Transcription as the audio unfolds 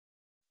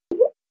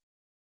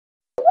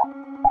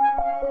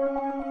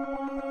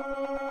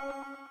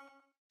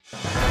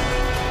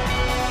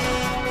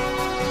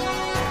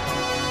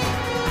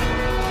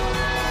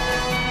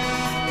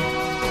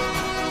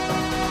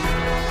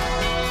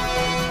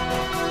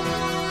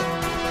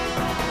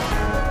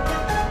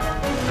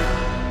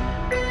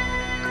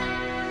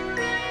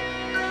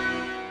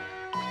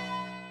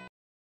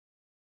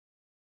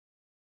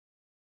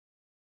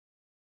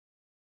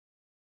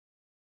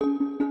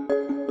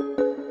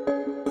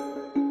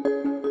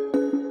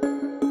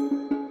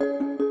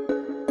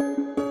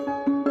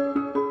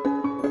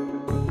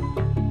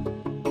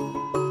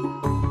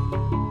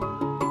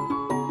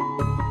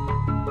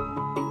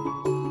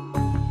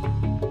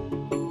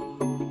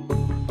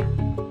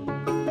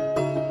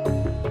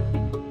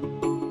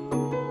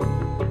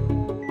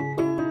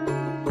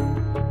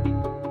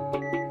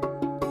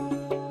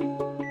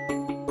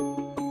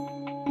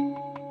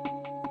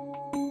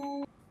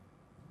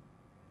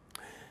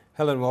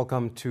Hello and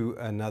welcome to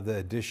another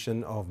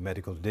edition of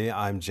Medical Today.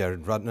 I'm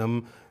Jared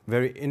Ratnam.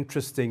 Very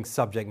interesting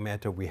subject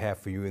matter we have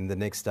for you in the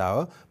next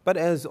hour. But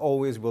as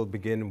always, we'll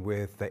begin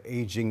with the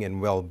aging and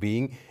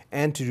well-being.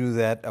 And to do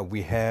that,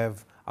 we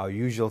have our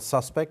usual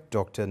suspect,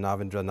 Dr.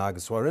 Navindra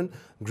Nageswaran,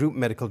 Group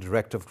Medical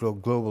Director of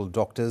Global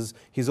Doctors.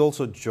 He's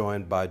also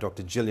joined by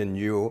Dr. Jillian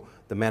Yeoh,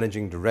 the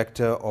Managing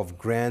Director of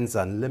Grandz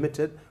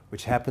Unlimited,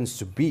 which happens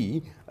to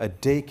be a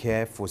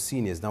daycare for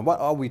seniors. Now, what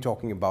are we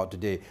talking about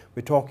today?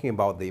 We're talking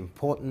about the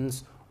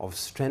importance of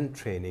strength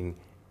training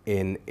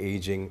in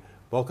aging.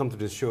 Welcome to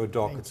the show,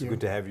 Doc. It's good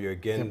to have you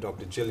again. Yep.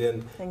 Dr.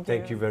 Jillian,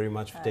 thank you very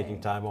much for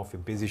taking time off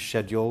your busy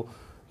schedule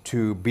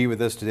to be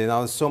with us today. Now,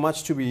 there's so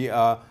much to be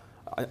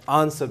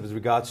answered with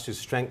regards to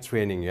strength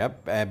training,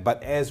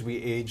 but as we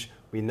age,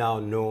 we now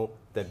know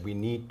that we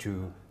need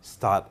to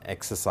start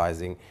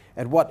exercising.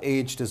 At what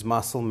age does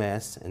muscle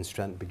mass and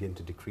strength begin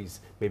to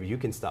decrease? Maybe you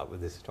can start with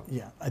this, Doctor.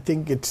 Yeah, I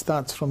think it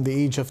starts from the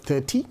age of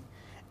 30.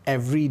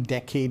 Every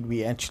decade,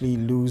 we actually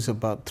lose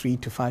about 3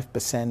 to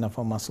 5% of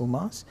our muscle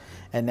mass.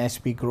 And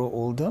as we grow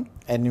older,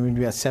 and when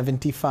we are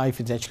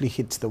 75, it actually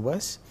hits the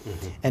worst.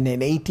 And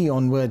then 80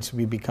 onwards,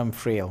 we become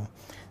frail.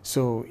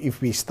 So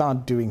if we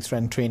start doing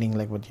strength training,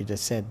 like what you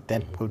just said,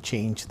 that will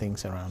change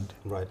things around.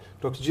 Right.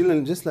 Dr.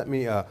 Jillian, just let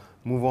me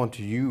move on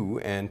to you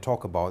and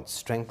talk about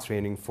strength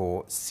training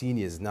for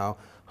seniors. Now,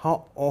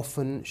 how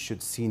often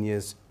should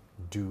seniors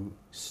do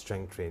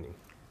strength training?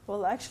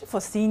 Well, actually for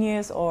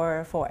seniors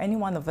or for any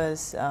one of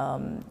us,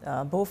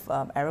 both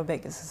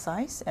aerobic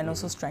exercise and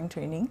also strength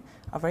training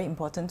are very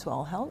important to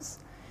our health.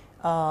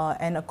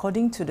 And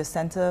according to the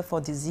Center for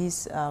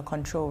Disease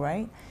Control,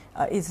 right,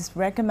 it is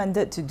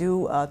recommended to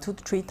do 2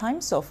 to 3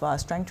 times of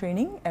strength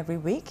training every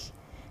week.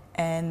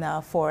 And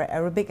for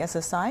aerobic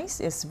exercise,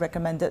 it's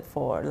recommended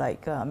for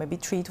like maybe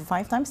 3 to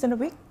 5 times in a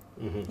week.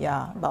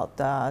 Yeah, about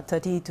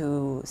 30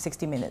 to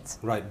 60 minutes.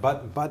 Right,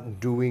 but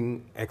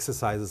doing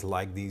exercises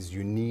like these,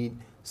 you need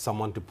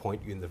someone to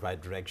point you in the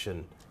right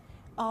direction.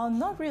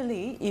 Not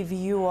really. If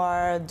you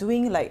are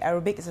doing like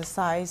aerobic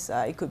exercise,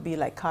 it could be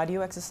like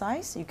cardio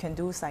exercise. You can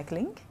do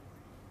cycling.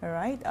 All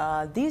right.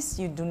 This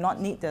you do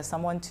not need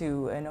someone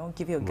to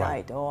give you a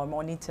guide or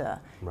monitor.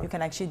 You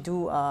can actually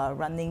do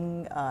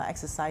running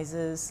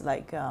exercises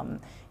like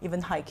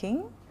even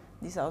hiking.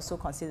 These are also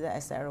considered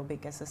as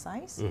aerobic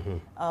exercise.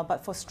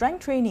 But for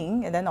strength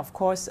training, and then of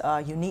course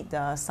you need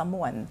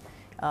someone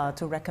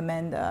to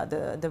recommend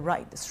the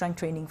right strength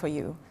training for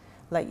you.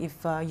 Like if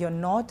you're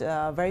not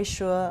very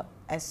sure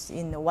as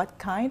in what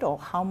kind or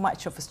how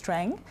much of a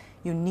strength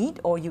you need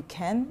or you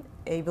can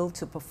able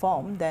to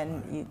perform,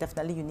 then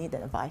you need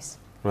that advice.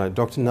 Right,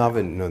 Dr.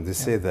 Navin, they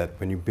say that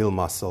when you build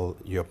muscle,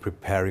 you're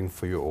preparing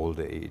for your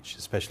older age,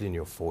 especially in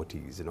your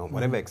 40s.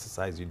 Whatever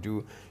exercise you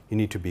do, you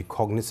need to be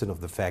cognizant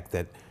of the fact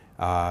that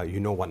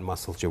you know what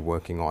muscles you're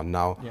working on.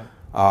 Now,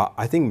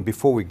 I think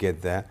before we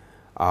get there,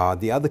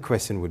 the other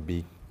question would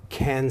be,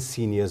 can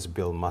seniors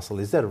build muscle?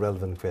 Is that a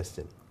relevant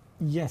question?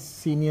 Yes,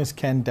 seniors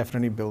can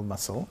definitely build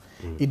muscle.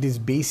 It is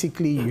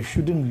basically, you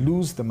shouldn't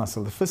lose the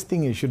muscle. The first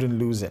thing, you shouldn't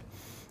lose it.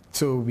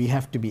 So we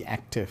have to be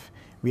active.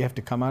 We have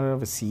to come out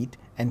of a seat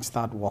and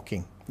start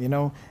walking.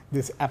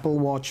 This Apple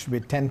Watch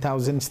with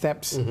 10,000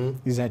 steps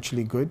is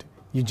actually good.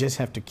 You just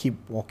have to keep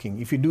walking.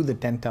 If you do the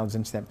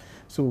 10,000 steps.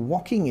 So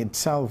walking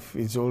itself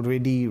is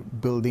already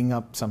building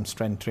up some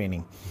strength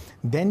training.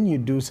 Then you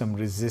do some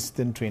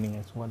resistance training,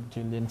 as what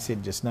Jillian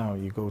said just now.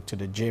 You go to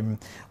the gym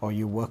or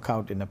you work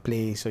out in a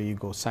place or you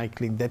go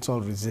cycling. That's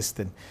all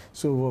resistant.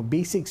 So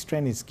basic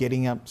strength is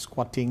getting up,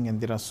 squatting, and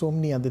there are so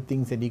many other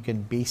things that you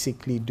can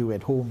basically do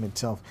at home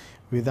itself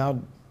without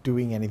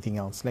doing anything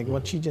else. Like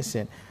what she just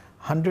said,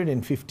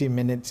 150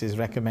 minutes is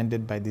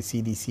recommended by the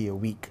CDC a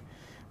week.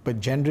 But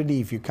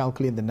generally, if you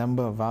calculate the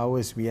number of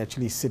hours we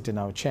actually sit in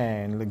our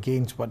chair and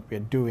against what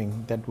we're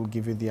doing, that will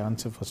give you the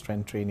answer for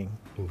strength training.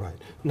 Right.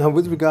 Now,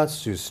 with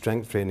regards to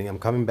strength training, I'm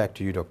coming back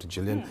to you, Dr.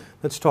 Jillian.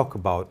 Let's talk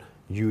about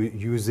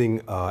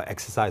using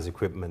exercise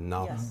equipment.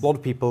 Now, a lot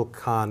of people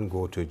can't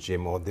go to a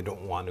gym or they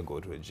don't want to go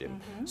to a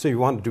gym. So you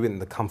want to do it in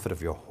the comfort of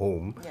your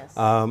home.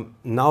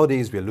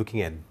 Nowadays, we're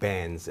looking at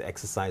bands,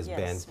 exercise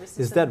bands.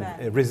 Is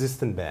that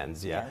resistant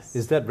bands?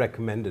 Is that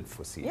recommended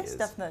for seniors? Yes,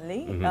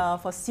 definitely.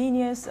 For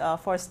seniors,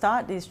 for a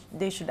start,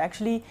 they should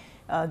actually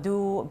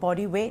do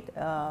body weight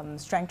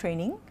strength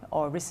training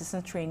or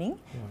resistance training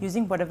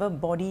using whatever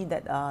body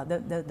that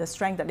the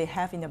strength that they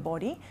have in their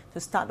body to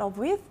start off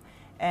with.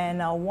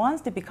 And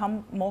once they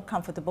become more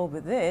comfortable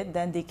with it,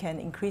 then they can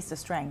increase the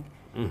strength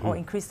or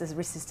increase the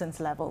resistance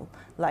level,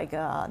 like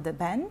the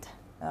band,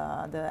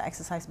 the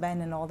exercise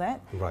band and all that.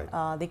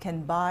 They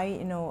can buy,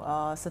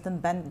 a certain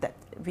band that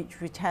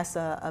which has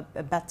a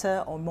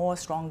better or more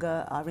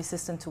stronger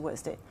resistance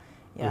towards it.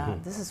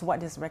 This is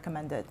what is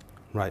recommended.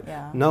 Right.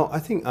 Now, I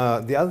think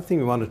the other thing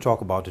we want to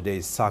talk about today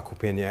is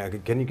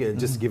sarcopenia. Can you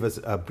just give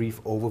us a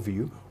brief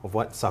overview of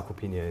what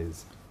sarcopenia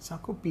is?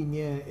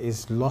 Sarcopenia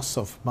is loss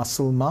of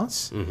muscle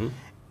mass,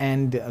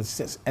 and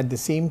at the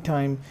same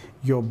time,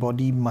 your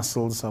body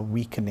muscles are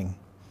weakening.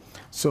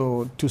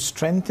 So to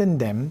strengthen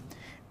them,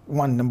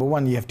 number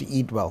one, you have to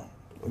eat well.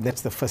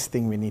 That's the first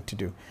thing we need to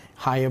do.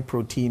 Higher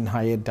protein,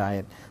 higher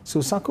diet. So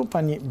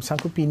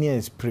sarcopenia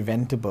is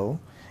preventable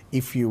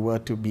if you were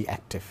to be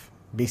active.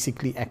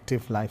 Basically,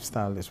 active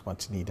lifestyle is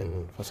what's needed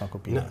for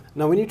sarcopenia.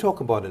 Now, when you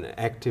talk about an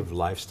active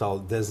lifestyle,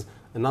 there's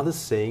another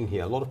saying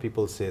here. A lot of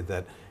people say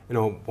that, you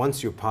know,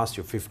 once you pass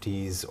your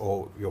 50s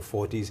or your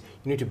 40s,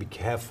 you need to be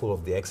careful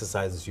of the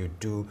exercises you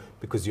do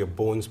because your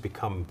bones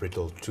become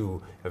brittle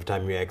too every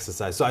time you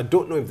exercise. So I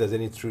don't know if there's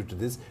any truth to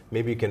this.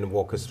 Maybe you can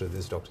walk us through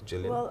this, Dr.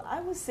 Jillian. Well, I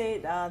would say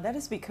that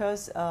is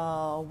because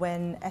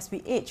as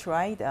we age,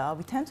 right,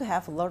 we tend to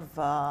have a lot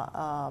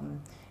of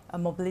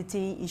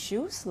mobility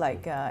issues,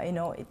 like you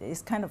know,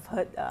 it's kind of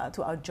hurt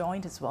to our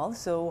joint as well.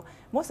 So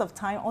most of the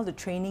time, all the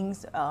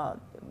trainings,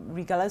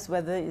 regardless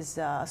whether it's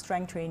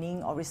strength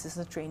training or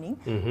resistance training,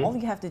 all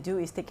you have to do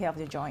is take care of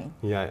the joint.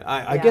 Yeah,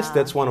 I guess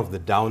that's one of the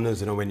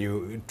downers, you know, when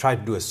you try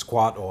to do a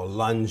squat or a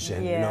lunge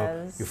and you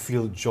know, you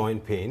feel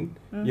joint pain.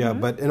 Yeah,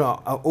 but you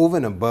know, over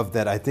and above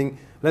that, I think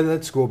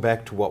let's go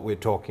back to what we're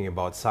talking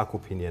about,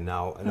 sarcopenia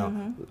now. You know,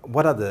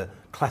 what are the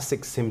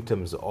classic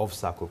symptoms of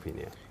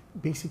sarcopenia?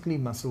 Basically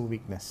muscle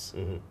weakness,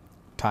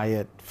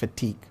 tired,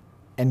 fatigue,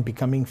 and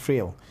becoming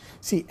frail.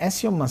 See,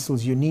 as your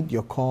muscles, you need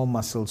your core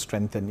muscle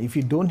strengthened. If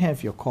you don't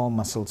have your core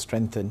muscle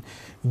strengthened,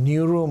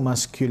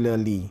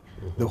 neuromuscularly,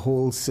 the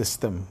whole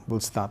system will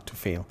start to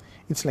fail.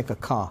 It's like a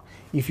car.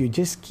 If you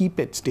just keep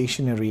it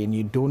stationary and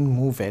you don't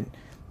move it,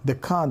 the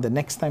car, the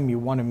next time you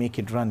want to make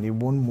it run, it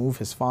won't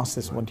move as fast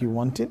as what you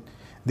want it.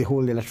 The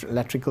whole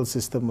electrical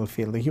system will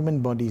fail. The human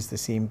body is the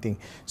same thing.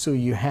 So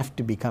you have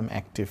to become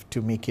active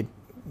to make it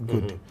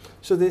good.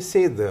 So they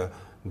say the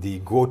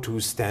go-to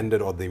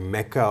standard or the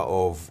mecca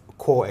of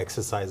core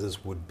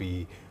exercises would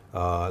be,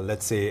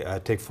 let's say,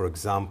 take for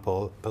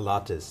example,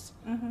 Pilates.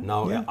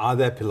 Now, are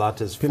there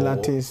Pilates for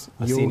yoga?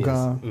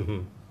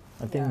 seniors?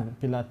 I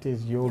think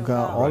Pilates,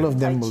 yoga, all of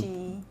them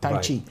will.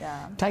 Tai Chi.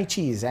 Yeah. Tai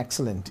Chi is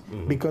excellent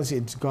because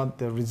it's got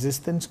the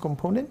resistance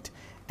component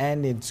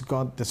and it's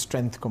got the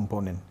strength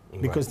component.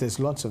 Because there's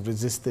lots of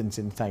resistance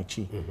in Tai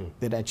Chi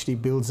that actually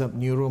builds up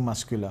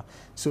neuromuscular.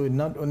 So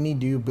not only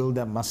do you build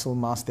up muscle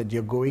mass that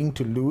you're going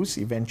to lose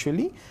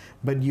eventually,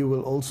 but you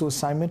will also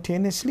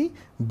simultaneously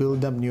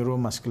build up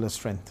neuromuscular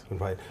strength,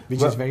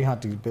 which is very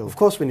hard to build. Of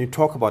course, when you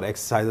talk about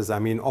exercises, I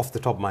mean, off the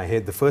top of my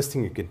head, the first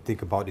thing you can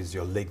think about is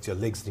your legs. Your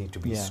legs need to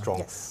be strong.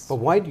 Yes. But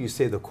why do you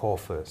say the core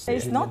first?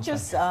 It's not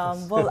just,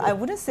 well, I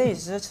wouldn't say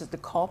it's just the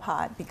core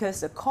part,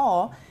 because the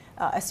core,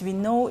 as we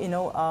know, you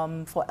know,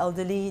 for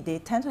elderly, they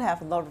tend to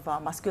have a lot of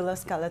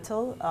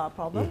musculoskeletal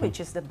problem, which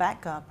is the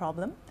back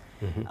problem.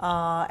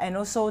 And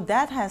also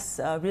that has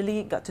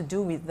really got to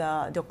do with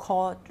the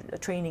core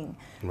training,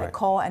 the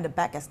core and the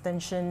back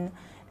extension.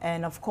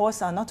 And of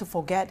course, not to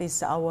forget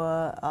is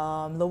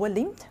our lower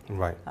limb,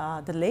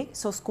 the leg.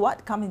 So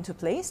squat come into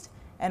place.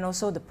 And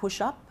also the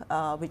push-up,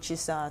 which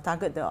is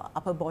target the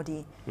upper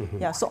body.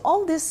 Yeah, so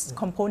all these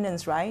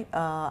components, right,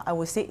 I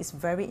would say is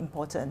very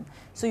important.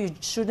 So you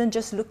shouldn't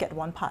just look at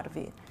one part of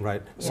it.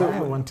 Right. So I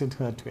wanted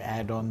her to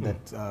add on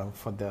that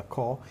for the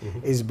core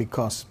is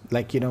because,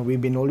 like, you know, we've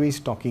been always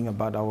talking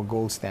about our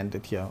gold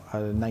standard here, a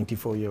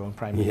 94-year-old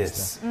Prime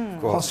Minister.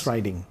 Horse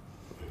riding.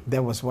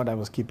 That was what I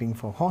was keeping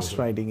for. Horse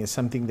riding is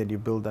something that you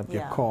build up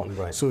your core,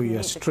 so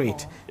you're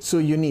straight. So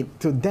you need,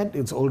 so that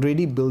it's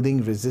already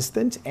building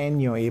resistance and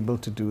you're able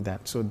to do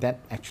that. So that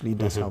actually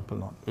does help a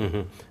lot.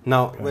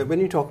 Now, when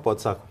you talk about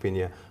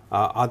sarcopenia,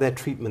 are there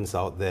treatments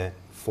out there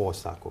for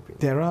sarcopenia?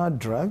 There are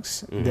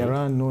drugs. There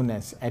are known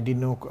as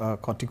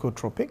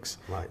adenocorticotropics.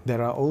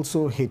 There are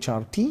also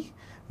HRT.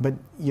 But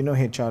you know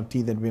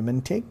HRT that women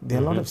take, there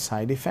are a lot of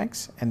side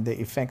effects, and the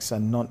effects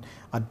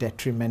are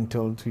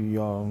detrimental to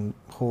your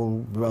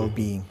whole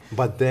well-being.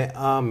 But there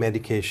are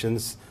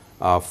medications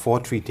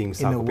for treating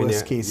sarcopenia. In a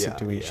worst-case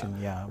situation,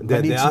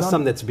 There are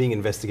some that's being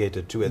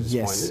investigated too at this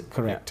point. Yes,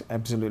 correct,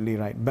 absolutely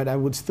right. But I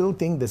would still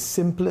think the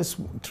simplest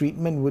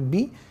treatment would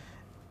be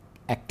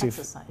active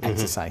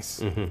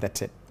exercise.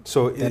 That's it.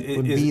 So that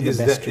would be the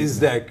best treatment. Is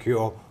there a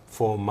cure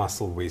for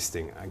muscle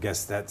wasting? I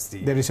guess that's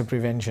the... There is a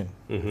prevention.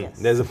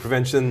 There's a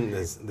prevention,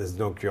 there's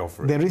no cure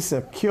for it. There is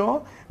a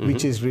cure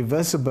which is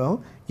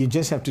reversible. You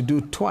just have to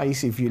do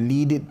twice if you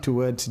lead it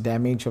towards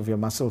damage of your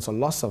muscles or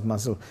loss of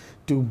muscle.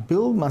 To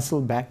build muscle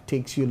back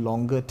takes you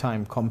longer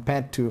time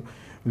compared to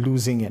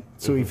losing it.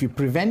 So if you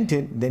prevent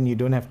it, then you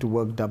don't have to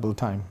work double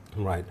time.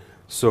 Right.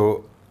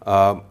 So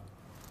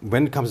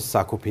when it comes to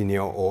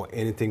sarcopenia or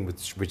anything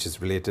which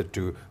is related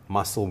to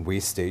muscle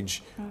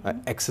wastage,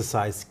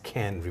 exercise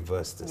can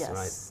reverse this,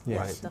 right?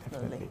 Yes,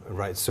 definitely.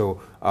 Right.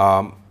 So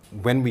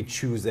when we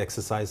choose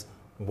exercise,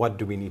 what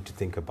do we need to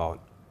think about,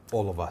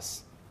 all of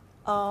us,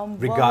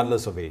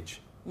 regardless of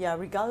age? Yeah,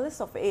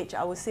 regardless of age,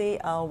 I would say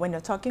when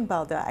you're talking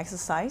about the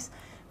exercise,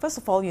 first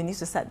of all, you need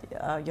to set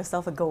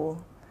yourself a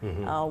goal.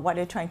 What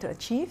you're trying to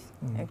achieve,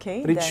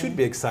 okay? But it should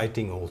be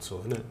exciting also,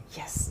 isn't it?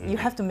 Yes, you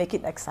have to make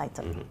it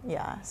exciting.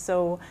 Yeah,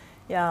 so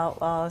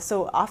Yeah,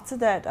 so after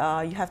that,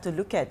 you have to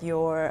look at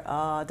your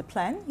the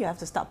plan. You have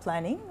to start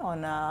planning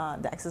on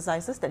the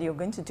exercises that you're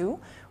going to do,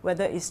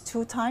 whether it's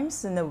 2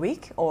 times in a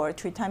week or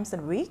 3 times in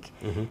a week.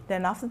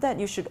 Then after that,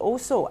 you should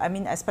also, I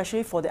mean,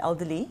 especially for the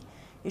elderly,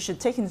 you should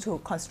take into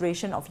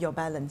consideration of your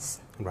balance.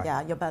 Right.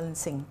 Yeah, your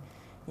balancing.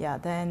 Yeah,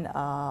 then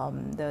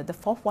the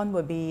fourth one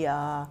will be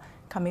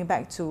coming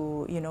back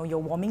to, you know, your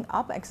warming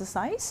up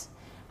exercise.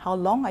 How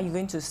long are you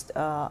going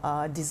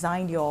to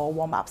design your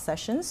warm-up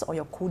sessions or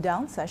your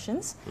cool-down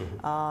sessions?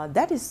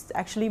 That is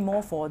actually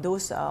more for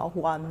those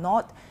who are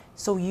not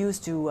so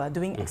used to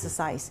doing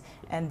exercise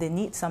and they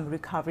need some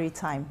recovery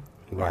time.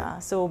 Right. Yeah.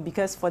 So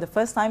because for the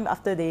first time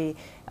after they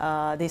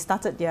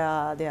started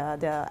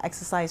their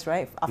exercise,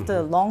 right? After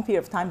a long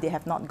period of time, they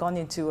have not gone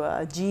into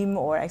a gym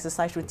or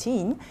exercise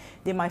routine,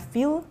 they might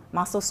feel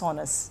muscle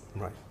soreness.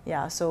 Right.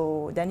 Yeah.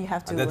 So then you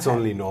have to. And that's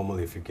only normal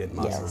if you get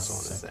muscle Yes.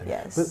 soreness.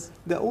 Yes.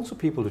 But there are also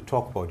people who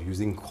talk about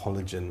using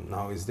collagen.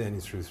 Now, is there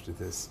any truth to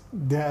this?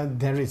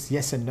 There is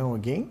yes and no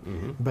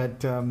again, but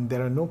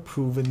there are no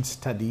proven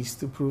studies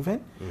to prove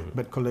it.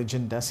 But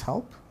collagen does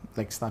help,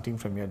 like starting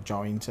from your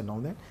joints and all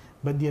that.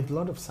 But you have a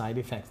lot of side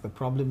effects. The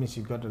problem is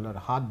you've got a lot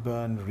of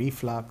heartburn,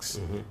 reflux,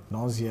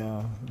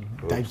 nausea,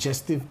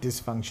 digestive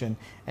dysfunction.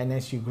 And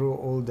as you grow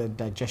older,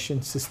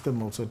 digestion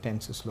system also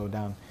tends to slow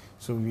down.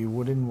 So we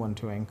wouldn't want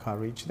to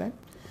encourage that.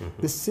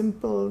 The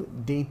simple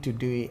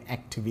day-to-day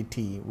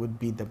activity would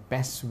be the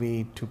best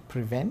way to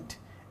prevent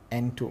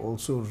and to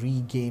also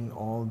regain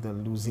all the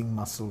losing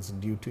muscles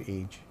due to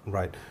age.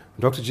 Right.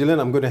 Dr. Jillian,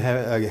 I'm going to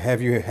have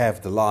you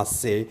have the last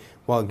say.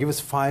 Well, give us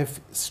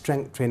 5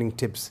 strength training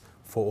tips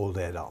for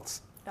older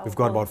adults. We've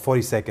got about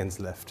 40 seconds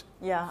left.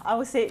 Yeah, I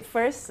would say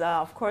first,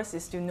 of course,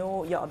 is to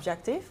know your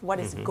objective. What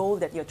is the goal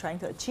that you're trying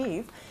to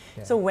achieve?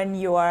 Yeah. So when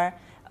you are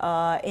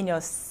in your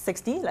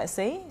 60s, let's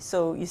say,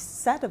 so you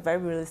set a very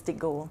realistic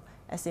goal,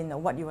 as in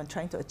what you are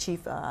trying to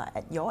achieve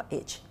at your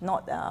age,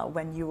 not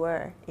when you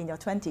were in your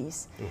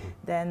 20s.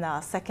 Then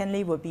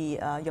secondly would be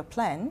your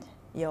plan,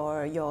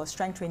 your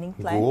strength training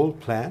plan. Goal,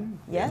 plan?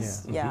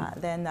 Yes, yeah.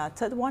 Then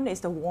third one is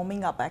the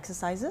warming up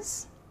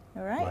exercises,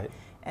 all right?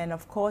 And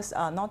of course,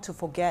 not to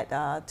forget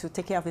to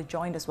take care of the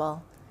joint as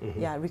well.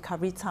 Yeah,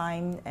 recovery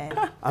time. And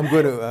I'm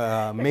going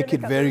to make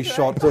it very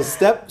short. So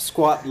step,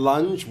 squat,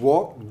 lunge,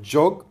 walk,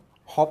 jog,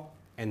 hop,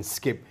 and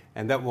skip.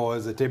 And that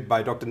was a tip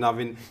by Dr.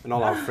 Navin and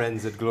all our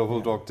friends at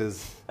Global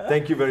Doctors.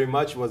 Thank you very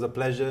much. It was a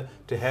pleasure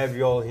to have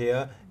you all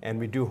here. And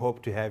we do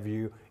hope to have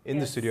you in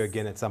the studio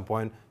again at some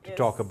point to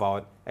talk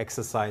about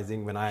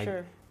exercising when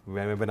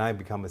I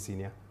become a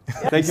senior.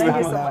 Thank you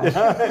very much.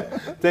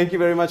 Thank you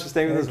very much for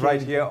staying with us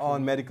right here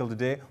on Medical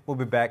Today. We'll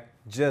be back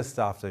just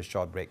after a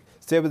short break.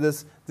 Stay with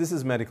us. This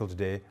is Medical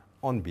Today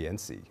on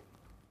BNC.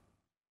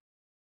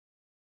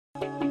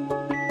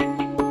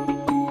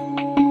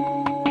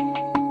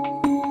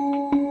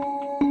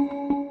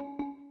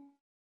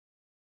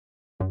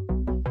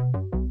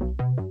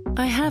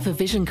 I have a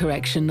vision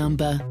correction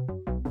number,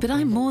 but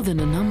I'm more than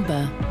a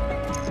number.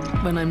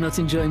 When I'm not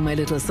enjoying my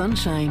little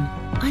sunshine,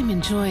 I'm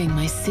enjoying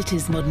my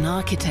city's modern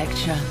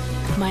architecture.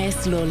 My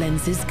Essilor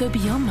lenses go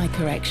beyond my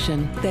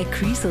correction. Their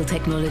Creasel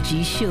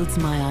technology shields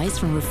my eyes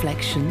from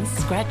reflections,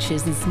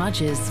 scratches and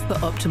smudges for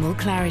optimal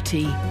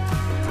clarity.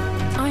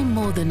 I'm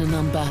more than a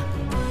number.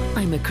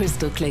 I'm a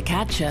crystal clear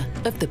catcher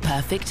of the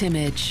perfect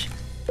image.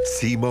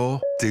 See more,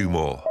 do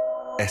more.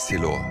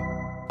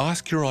 Essilor.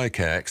 Ask your eye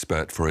care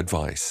expert for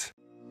advice.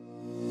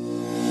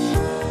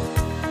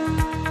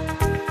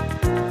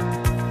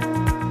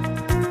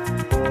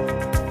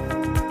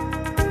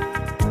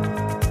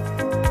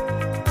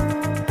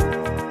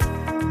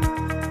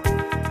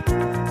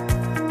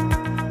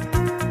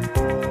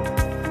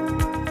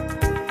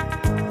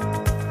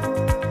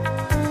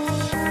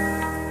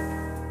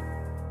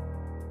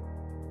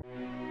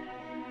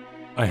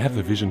 I have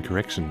a vision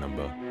correction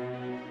number,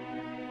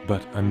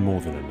 but I'm more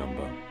than a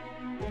number.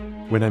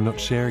 When I'm not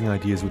sharing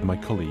ideas with my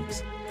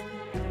colleagues,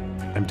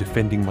 I'm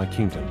defending my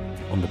kingdom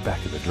on the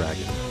back of a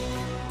dragon.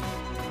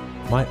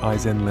 My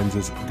Eyezen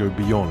lenses go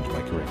beyond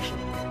my correction.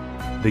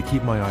 They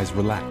keep my eyes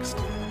relaxed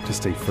to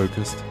stay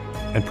focused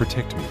and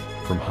protect me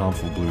from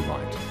harmful blue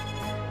light.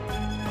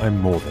 I'm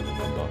more than a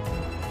number.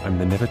 I'm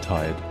the never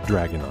tired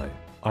Dragon Eye.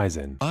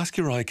 Eyezen. Ask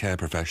your eye care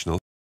professional.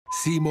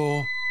 See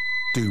more,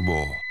 do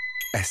more.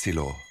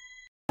 Essilor.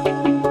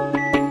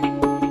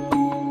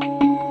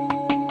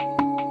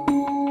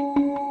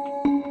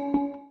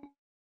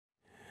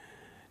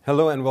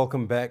 Hello and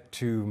welcome back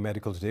to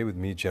Medical Today with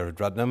me, Jared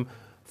Ratnam.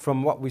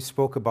 From what we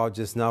spoke about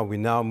just now, we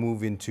now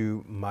move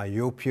into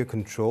myopia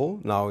control.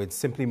 Now, it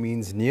simply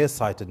means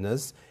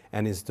nearsightedness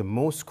and is the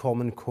most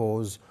common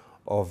cause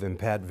of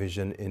impaired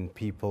vision in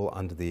people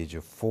under the age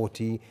of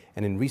 40.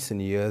 And in recent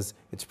years,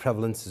 its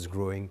prevalence is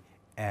growing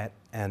at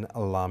an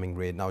alarming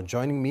rate. Now,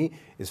 joining me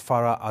is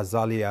Farah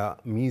Azalia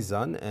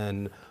Mizan,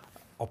 an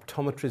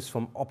optometrist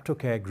from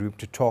Optocare Group,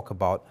 to talk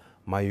about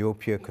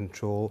myopia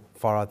control.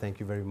 Farah,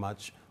 thank you very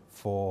much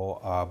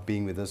for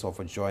being with us or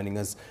for joining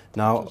us.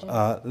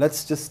 Now,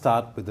 let's just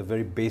start with a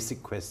very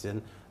basic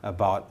question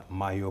about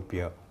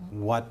myopia.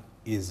 What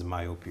is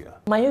myopia?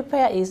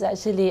 Myopia is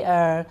actually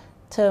a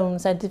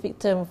scientific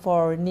term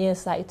for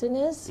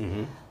nearsightedness.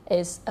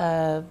 It's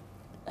a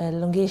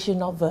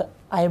elongation of the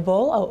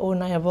eyeball, our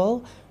own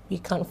eyeball. We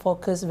can't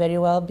focus very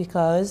well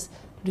because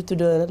due to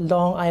the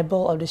long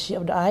eyeball of the shape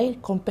of the eye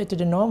compared to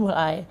the normal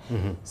eye.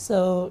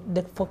 So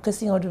the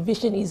focusing of the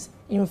vision is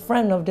in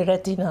front of the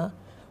retina,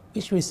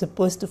 which we're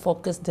supposed to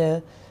focus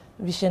the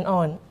vision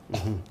on.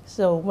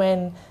 So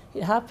when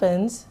it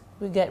happens,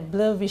 we get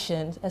blur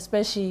vision,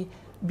 especially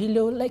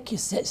below, like you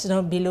said,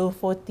 below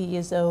 40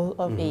 years old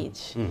of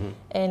age.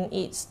 And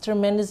it's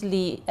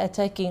tremendously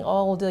attacking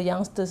all the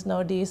youngsters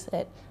nowadays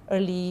at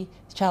early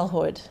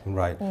childhood.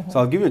 Right. So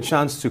I'll give you a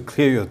chance to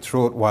clear your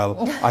throat while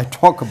I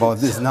talk about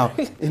this. Now,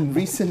 in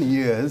recent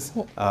years,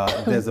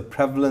 there's a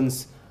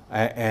prevalence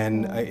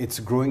and it's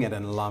growing at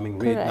an alarming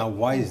rate. Correct. Now,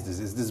 why is this?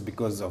 Is this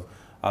because of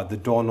the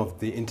dawn of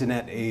the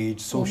internet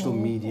age, social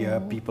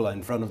media, people are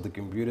in front of the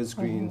computer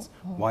screens?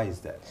 Why is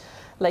that?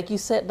 Like you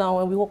said now,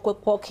 when we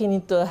walking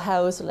into a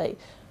house, like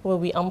when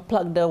we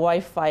unplug the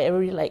Wi-Fi,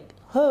 everybody like,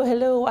 oh,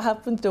 hello, what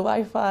happened to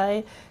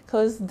Wi-Fi?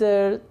 Because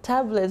the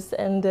tablets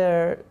and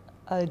the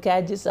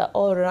gadgets are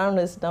all around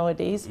us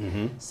nowadays.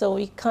 So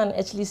we can't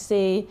actually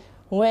say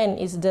when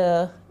is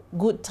the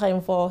good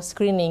time for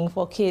screening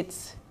for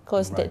kids,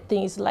 because that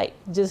thing is like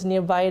just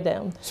nearby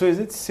them. So is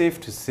it safe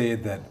to say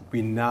that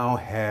we now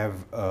have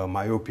a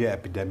myopia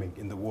epidemic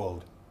in the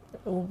world?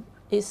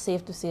 It's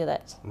safe to say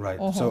that. Right.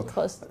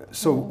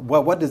 So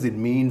what does it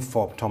mean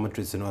for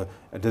optometrists? You know,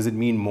 does it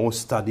mean more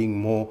studying,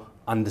 more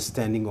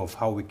understanding of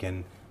how we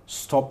can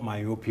stop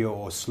myopia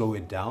or slow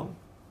it down?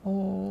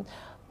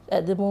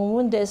 At the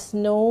moment, there's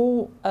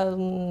no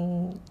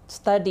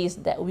studies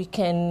that we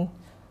can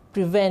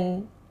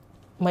prevent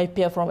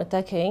myopia from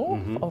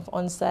attacking of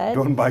onset.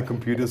 Don't buy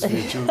computers for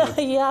your children.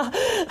 Yeah,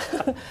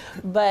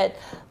 but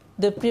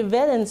the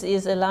prevalence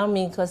is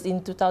alarming because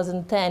in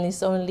 2010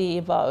 it's only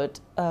about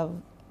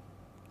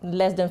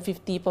less than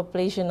 50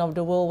 population of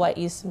the worldwide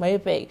is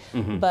myopic.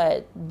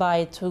 But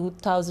by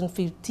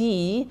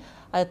 2050,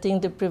 I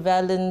think the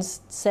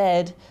prevalence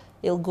said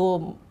it'll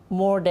go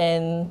more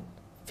than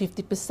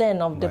 50%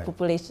 of the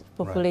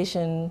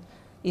population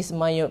is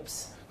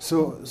myopes.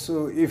 So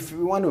if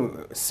we want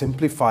to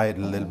simplify it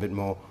a little bit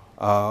more,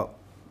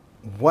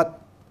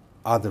 what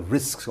are the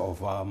risks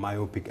of a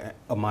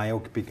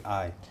myopic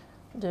eye?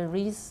 The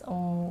risk,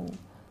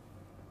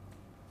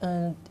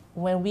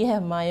 when we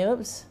have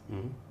myopes,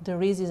 the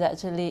risk is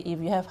actually if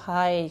you have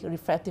high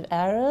refractive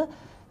error,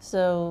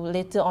 so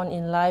later on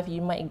in life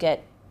you might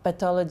get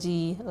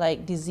pathology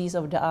like disease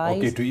of the eyes.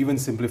 Okay, to even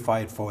simplify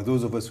it for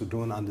those of us who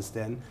don't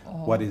understand,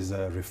 what is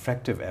a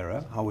refractive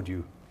error? How would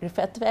you?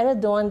 Refractive error,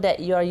 the one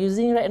that you are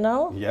using right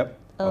now, Yep.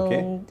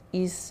 Okay.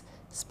 is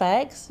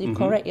specs. You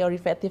correct your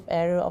refractive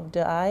error of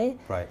the eye,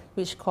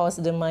 which cause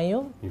the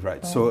myop.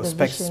 Right. So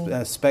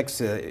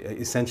specs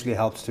essentially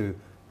helps to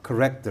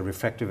correct the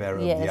refractive error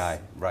of the eye.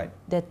 Right.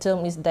 The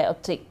term is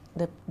dioptric,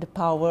 the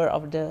power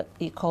of the,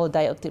 it called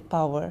dioptric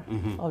power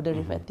of the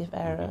refractive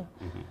error.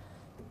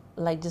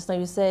 Like just now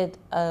you said,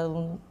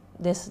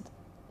 there's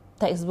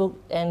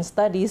textbook and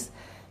studies,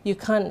 you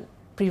can't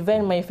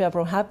prevent myopia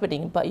from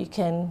happening, but you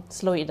can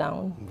slow it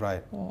down.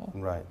 Right,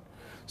 right.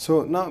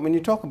 So now when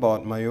you talk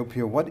about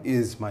myopia, what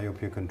is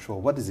myopia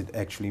control? What does it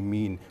actually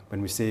mean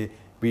when we say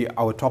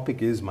our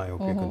topic is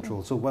myopia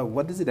control? So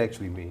what does it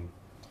actually mean?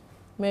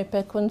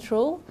 Myopia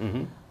control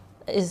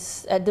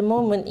is at the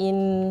moment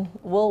in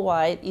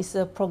worldwide is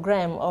a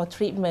program or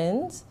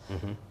treatment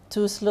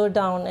to slow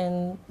down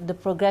and the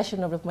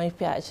progression of the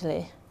myopia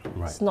actually.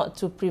 It's not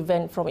to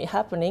prevent from it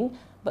happening,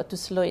 but to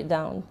slow it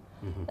down,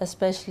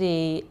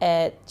 especially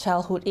at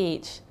childhood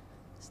age.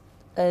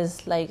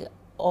 As like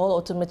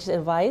all optometrists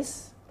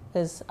advise,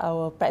 as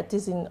our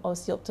practice in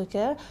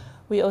Optocare,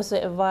 we also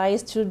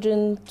advise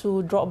children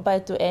to drop by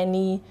to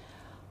any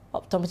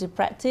optometry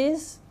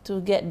practice to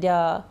get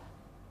their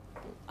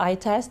eye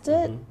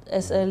tested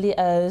as early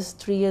as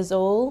 3 years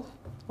old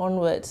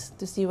onwards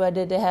to see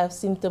whether they have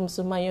symptoms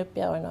of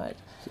myopia or not.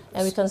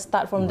 And we can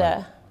start from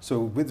there. So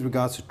with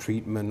regards to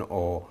treatment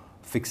or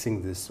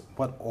fixing this,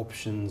 what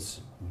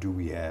options do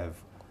we have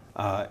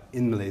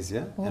in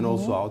Malaysia and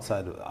also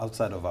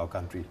outside of our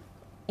country?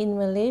 In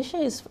Malaysia,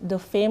 is the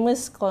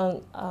famous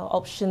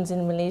options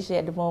in Malaysia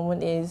at the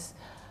moment is,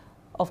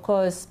 of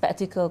course,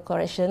 spectacle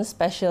correction,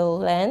 special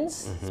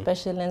lens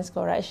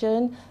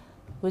correction,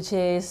 which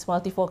is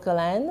multifocal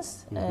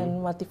lens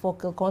and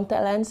multifocal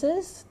contact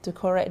lenses to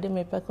correct the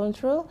myopia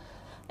control.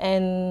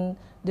 And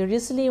the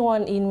recently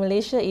one in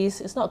Malaysia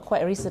it's not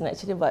quite recent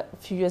actually, but a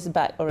few years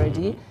back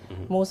already.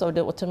 Most of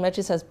the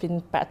optometrists has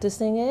been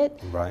practicing it.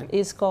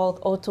 It's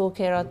called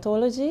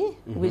autokeratology,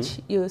 which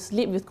you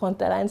sleep with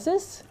contact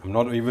lenses. I'm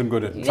not even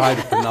going to try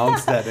to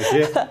pronounce that,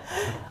 okay?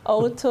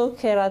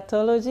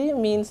 Autokeratology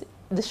means,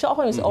 the short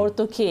form is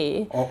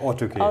Optocare.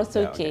 Optocare.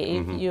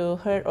 Optocare. If you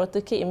heard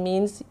Optocare, it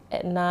means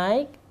at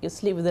night you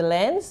sleep with the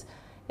lens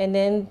And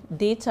then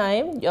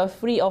daytime, you're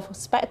free of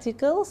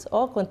spectacles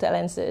or contact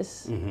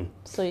lenses.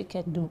 So you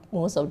can do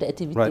most of the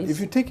activities. Right.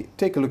 If you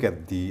take a look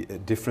at the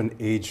different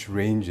age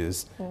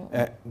ranges,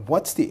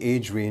 what's the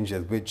age range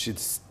at which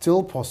it's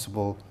still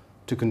possible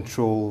to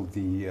control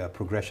the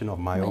progression of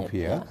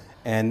myopia?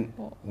 And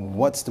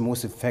what's the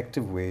most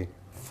effective way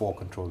for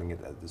controlling it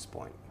at this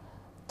point?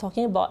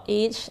 Talking about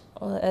age,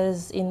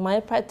 as in my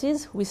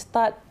practice, we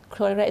start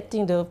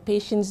correcting the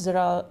patients that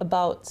are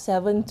about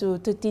 7 to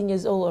 13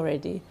 years old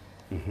already.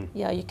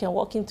 Yeah, you can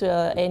walk into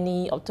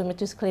any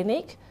optometrist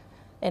clinic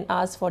and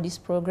ask for this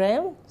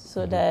program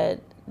so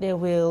that they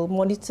will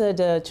monitor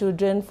the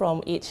children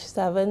from age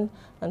 7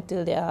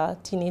 until they are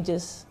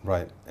teenagers.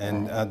 Right.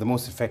 And the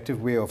most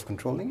effective way of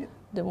controlling it?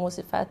 The most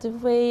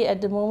effective way at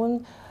the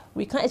moment,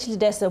 we can't actually,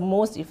 there's the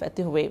most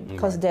effective way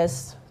because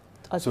there's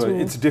so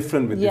it's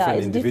different with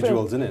different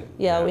individuals, isn't it?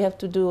 Yeah, we have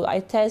to do eye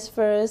test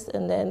first,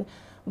 and then,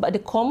 but the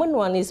common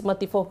one is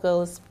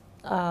multifocal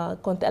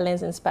contact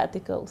lens and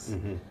spectacles,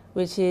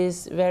 which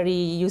is very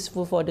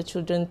useful for the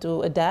children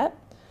to adapt.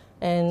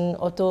 And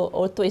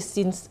auto is,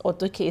 since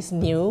Optocare is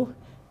new,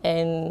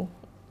 and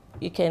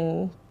you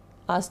can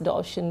ask the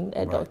option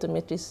at the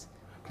optometrist.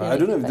 I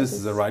don't know if this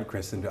is the right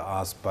question to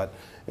ask, but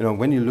you know,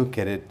 when you look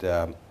at it,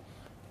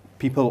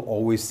 people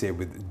always say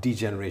with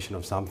degeneration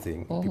of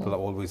something, people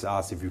always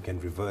ask if you can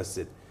reverse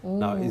it.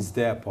 Now, is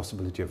there a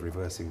possibility of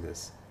reversing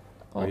this?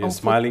 You're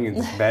smiling, and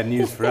it's bad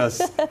news for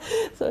us.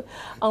 So,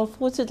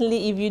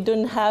 unfortunately, if you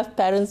don't have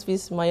parents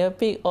with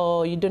myopic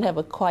or you don't have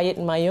a quiet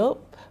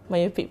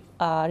myopic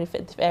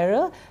refractive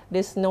error,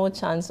 there's no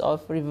chance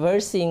of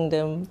reversing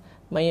the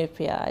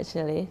myopia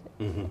actually.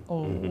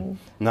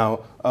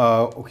 Now,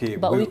 okay.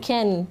 But we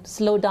can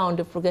slow down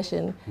the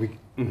progression.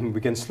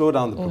 We can slow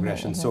down the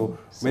progression. So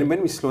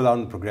when we slow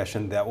down the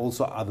progression, there are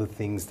also other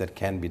things that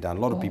can be done. A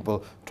lot of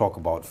people talk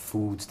about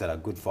foods that are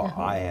good for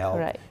eye health.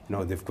 Right. You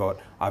know, they've got,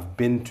 I've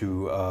been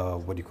to,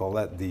 what do you call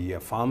that, the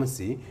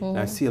pharmacy, and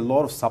I see a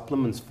lot of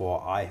supplements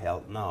for eye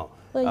health now.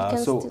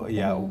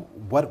 Well,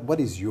 what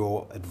is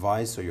your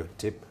advice or your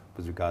tip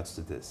with regards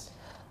to this?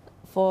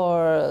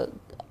 For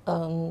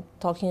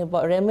talking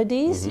about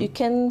remedies, you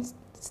can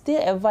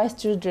still advise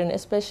children,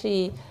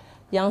 especially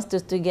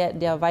youngsters, to get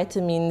their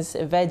vitamins,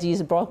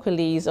 veggies,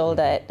 broccolis, all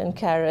that, and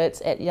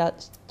carrots at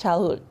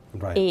childhood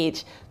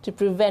age to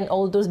prevent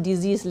all those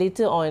diseases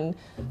later on.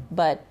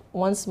 But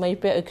once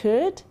myopia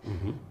occurred,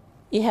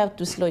 you have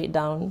to slow it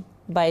down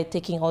by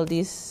taking all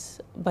these,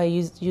 by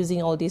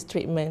using all these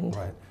treatments.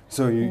 Right.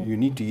 So you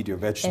need to eat your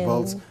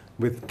vegetables,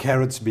 with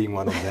carrots being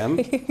one of them.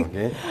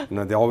 Okay. You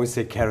know, they always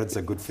say carrots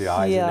are good for your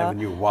eyes. I never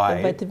knew why.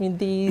 The vitamin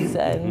D's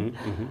and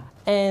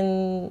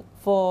and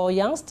for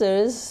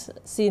youngsters,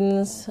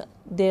 since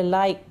they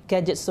like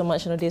gadgets so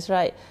much nowadays,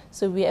 right?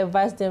 So we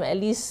advise them at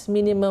least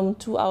minimum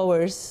 2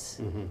 hours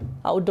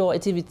outdoor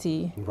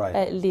activity,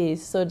 at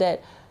least, so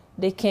that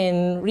they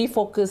can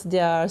refocus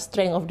their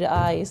strength of the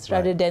eyes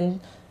rather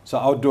than. So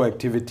outdoor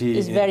activity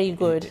is very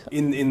good.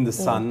 In the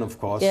sun, of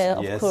course. Yeah,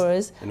 of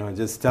course. You know,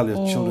 just tell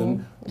your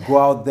children, go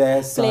out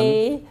there, sun.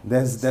 Play.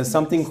 There's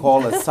something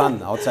called a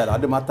sun outside.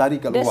 Ada matahari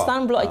kat luar. There's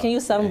sunblock. You can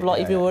use sunblock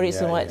if you worry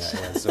so much.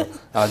 So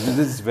this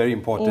is very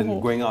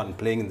important. Going out and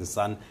playing in the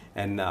sun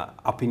and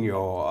upping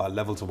your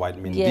levels of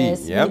vitamin D.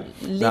 Yeah.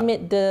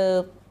 Limit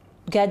the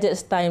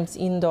gadgets times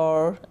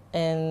indoor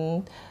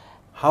and.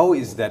 How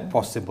is that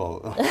possible?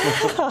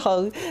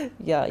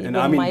 Even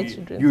I mean, my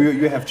children.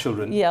 You have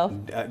children. Yeah.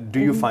 Do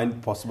you find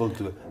it possible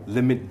to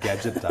limit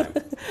gadget time?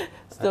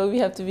 So we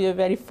have to be a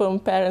very firm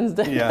parents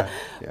there. Yeah.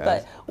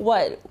 But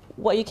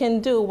what you can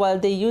do while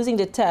they're using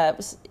the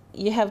tabs,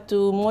 you have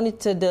to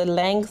monitor the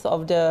length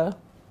of the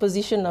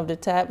position of the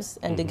tabs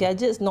and the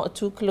gadgets, not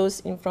too close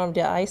in front of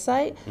their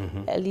eyesight,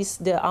 at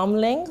least the arm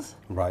length.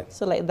 Right.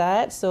 So like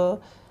that. So.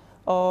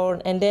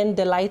 And then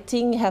the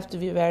lighting have to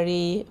be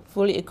very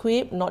fully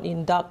equipped, not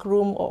in dark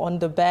room or on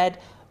the bed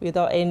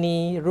without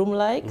any room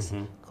lights,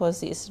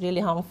 because it's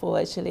really harmful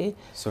actually.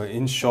 So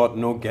in short,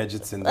 no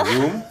gadgets in the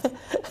room,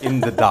 in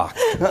the dark.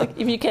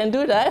 If you can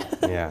do that.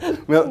 Yeah.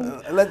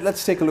 Well,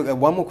 let's take a look at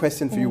one more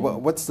question for you.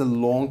 What's the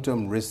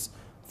long-term risk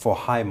for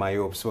high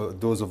myopes, so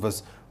those of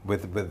us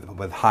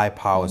with high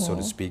power, so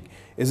to speak?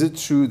 Is it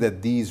true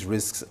that these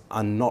risks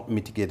are not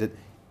mitigated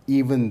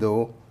even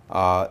though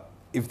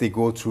if they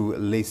go through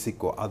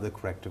LASIK or other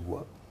corrective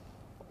work?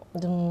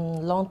 The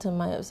long-term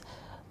myopes,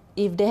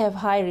 if they have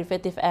high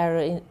refractive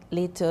error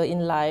later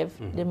in life,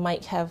 they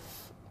might have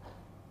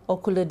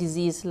ocular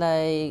disease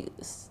like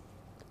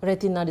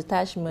retinal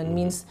detachment,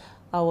 means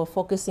our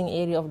focusing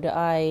area of the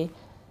eye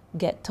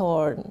get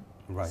torn.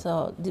 Right.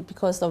 So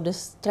because of the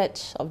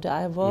stretch of the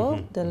eyeball,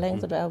 the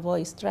length of the eyeball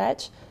is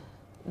stretched.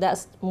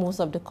 That's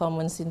most of the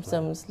common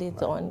symptoms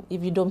later on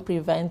if you don't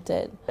prevent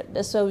it.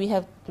 That's why we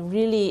have to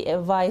really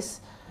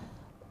advise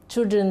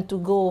children to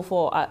go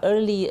for as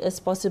early as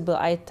possible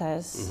eye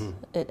tests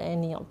at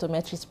any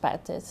optometrist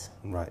practice.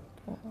 Right.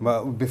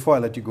 But before I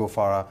let you go,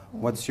 Farah,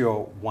 what's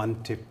your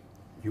one tip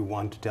you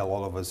want to tell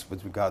all of us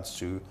with regards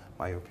to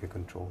myopia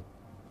control?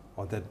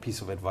 Or that piece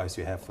of advice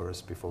you have for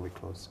us before we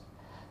close?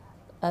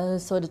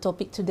 So the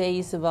topic today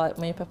is about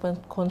myopia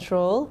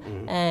control,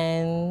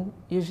 and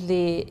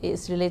usually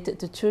it's related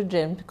to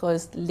children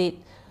because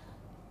late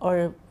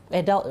or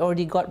adult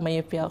already got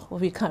myopia.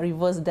 We can't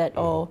reverse that,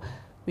 or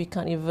we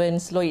can't even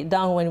slow it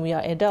down when we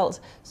are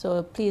adults.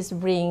 So please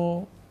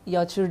bring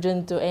your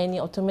children to any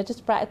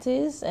optometrist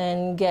practice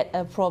and get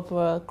a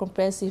proper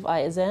comprehensive eye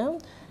exam,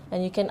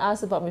 and you can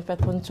ask about myopia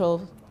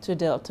control to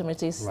the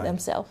optometrists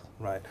themselves.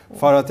 Right.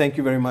 Farah, thank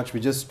you very much. We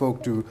just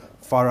spoke to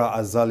Farah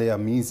Azalia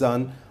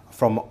Mizan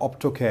from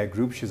Optocare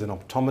Group. She's an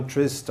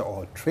optometrist,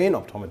 or trained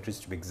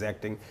optometrist to be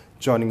exacting,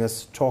 joining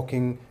us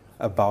talking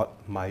about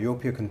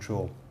myopia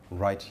control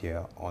right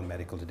here on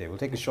Medical Today. We'll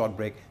take a short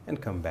break and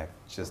come back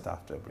just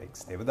after a break.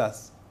 Stay with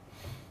us.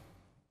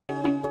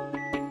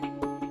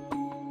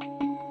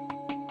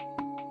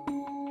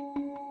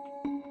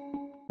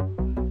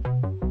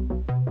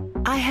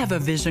 I have a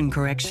vision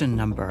correction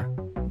number,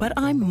 but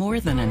I'm more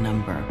than a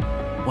number.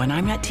 When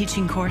I'm not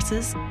teaching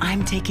courses,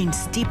 I'm taking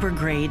steeper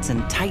grades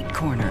and tight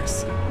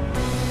corners.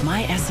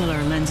 My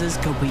SLR lenses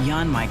go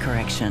beyond my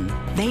correction.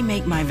 They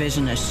make my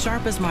vision as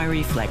sharp as my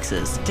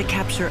reflexes to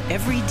capture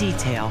every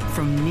detail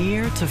from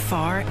near to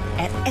far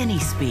at any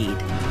speed.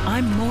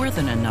 I'm more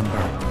than a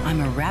number. I'm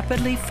a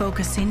rapidly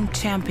focusing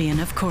champion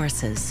of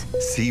courses.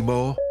 See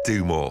more,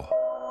 do more.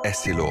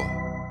 Essilor.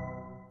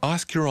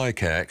 Ask your eye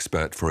care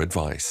expert for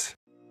advice.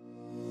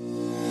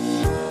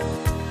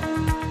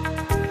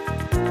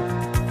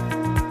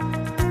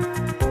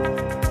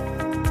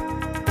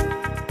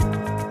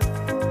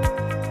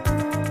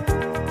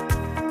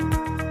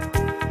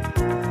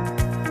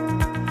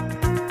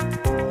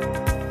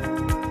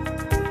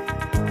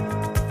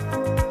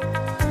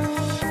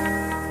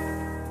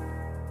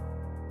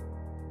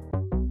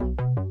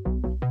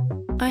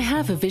 I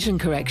have a vision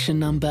correction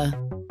number,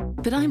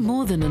 but I'm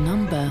more than a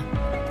number.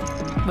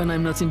 When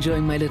I'm not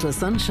enjoying my little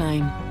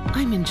sunshine,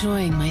 I'm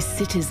enjoying my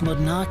city's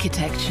modern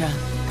architecture.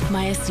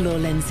 My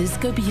Essilor lenses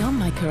go beyond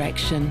my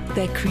correction.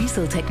 Their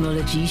Creasel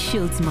technology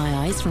shields my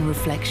eyes from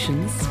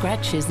reflections,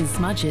 scratches and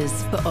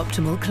smudges for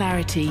optimal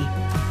clarity.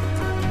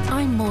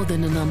 I'm more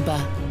than a number.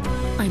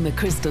 I'm a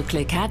crystal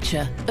clear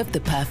catcher of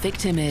the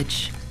perfect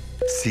image.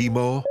 See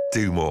more,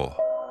 do more.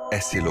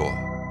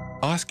 Essilor.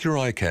 Ask your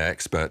eye care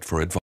expert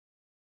for advice.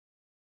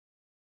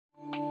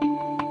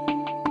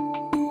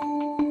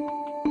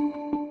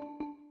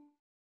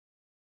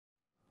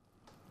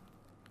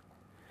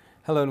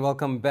 Hello and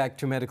welcome back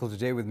to Medical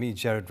Today with me,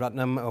 Jared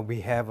Ratnam.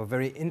 We have a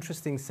very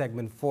interesting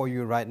segment for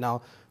you right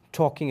now,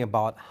 talking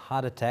about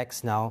heart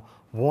attacks. Now,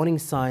 warning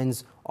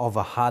signs of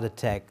a heart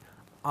attack.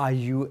 Are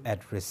you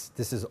at risk?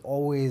 This is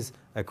always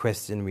a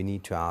question we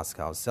need to ask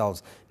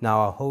ourselves. Now,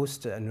 our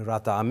host,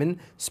 Nurata Amin,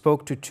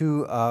 spoke to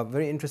two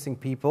very interesting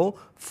people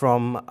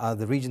from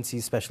the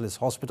Regency Specialist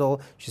Hospital.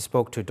 She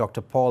spoke to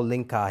Dr. Paul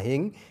Ling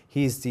Hing.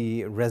 He's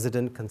the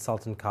resident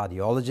consultant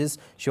cardiologist.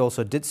 She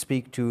also did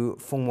speak to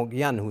Fong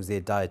Yan, who's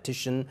a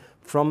dietitian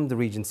from the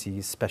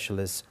Regency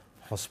Specialist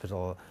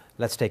Hospital.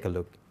 Let's take a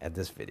look at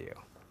this video.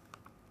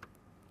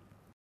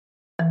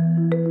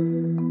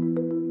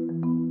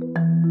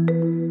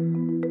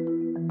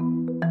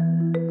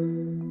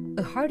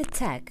 A heart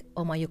attack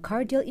or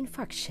myocardial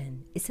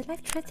infarction is a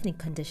life-threatening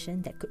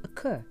condition that could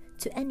occur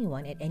to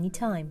anyone at any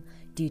time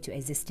due to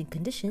existing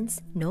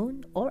conditions,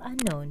 known or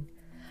unknown.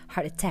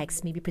 Heart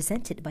attacks may be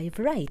presented by a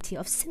variety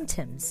of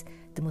symptoms,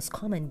 the most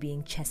common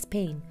being chest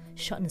pain,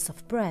 shortness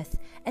of breath,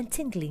 and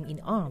tingling in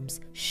arms,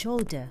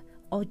 shoulder,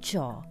 or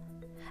jaw.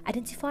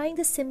 Identifying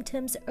the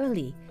symptoms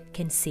early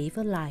can save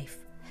a life.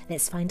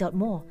 Let's find out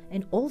more,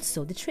 and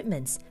also the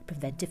treatments,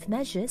 preventive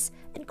measures,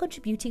 and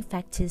contributing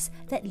factors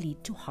that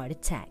lead to heart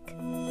attack.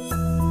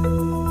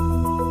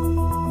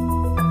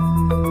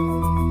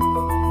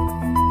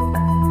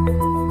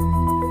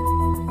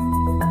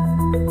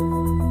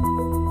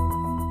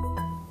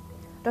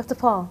 Dr.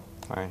 Paul,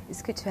 hi.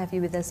 It's good to have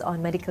you with us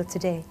on Medical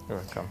Today. You're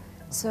welcome.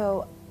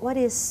 So, what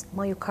is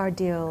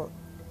myocardial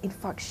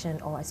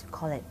infarction, or as we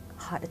call it,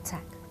 heart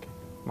attack? Okay.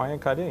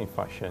 Myocardial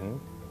infarction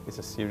is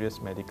a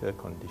serious medical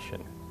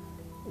condition.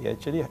 It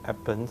actually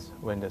happens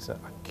when there's an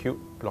acute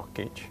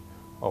blockage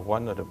of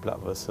one of the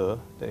blood vessels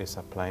that is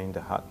supplying the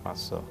heart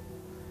muscle.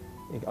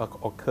 It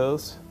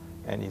occurs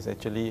and is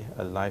actually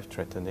a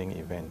life-threatening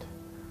event.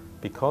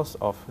 Because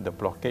of the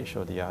blockage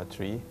of the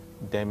artery,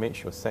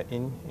 damage will set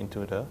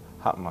into the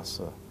heart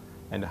muscle,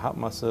 and the heart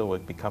muscle will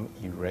become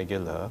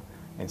irregular,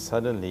 and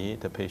suddenly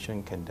the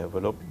patient can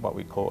develop what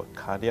we call a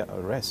cardiac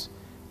arrest,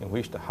 in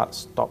which the heart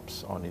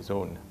stops on its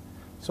own.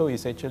 So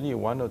it's actually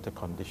one of the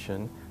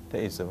conditions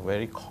that is the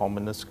very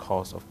commonest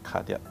cause of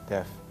cardiac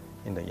death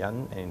in the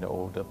young and in the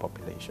older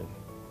population.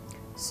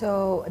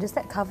 So does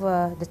that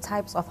cover the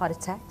types of heart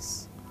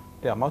attacks?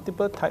 There are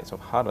multiple types of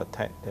heart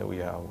attack that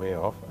we are aware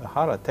of. A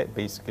heart attack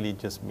basically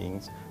just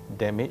means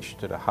damage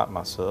to the heart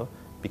muscle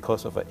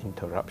because of an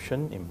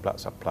interruption in blood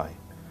supply.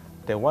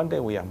 The one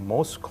that we are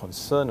most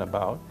concerned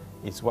about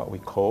is what we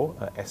call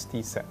a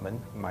ST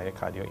segment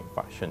myocardial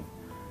infarction.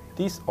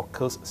 This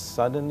occurs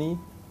suddenly,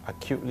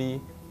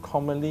 acutely,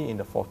 commonly in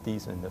the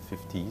 40s and the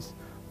 50s,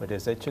 but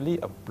there's actually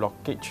a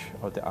blockage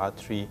of the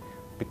artery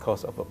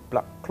because of a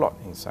blood clot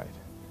inside.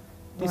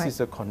 This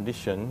is a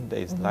condition that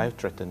is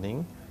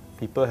life-threatening.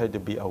 People have to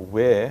be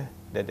aware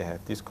that they have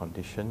this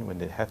condition when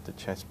they have the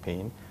chest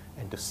pain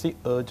and to seek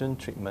urgent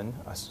treatment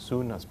as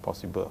soon as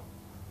possible.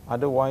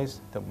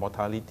 Otherwise, the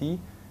mortality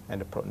and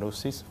the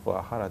prognosis for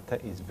a heart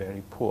attack is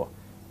very poor.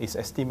 It's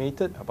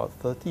estimated about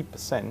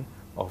 30%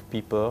 of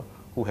people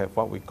who have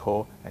what we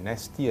call an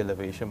ST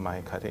elevation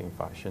myocardial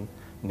infarction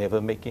never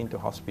make it into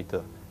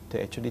hospital.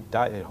 They actually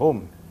die at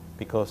home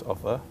because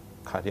of a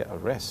cardiac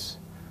arrest.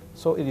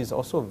 So it is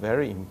also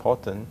very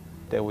important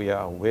that we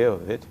are aware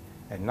of it.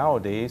 And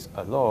nowadays,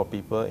 a lot of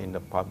people in the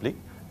public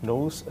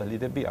knows a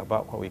little bit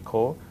about what we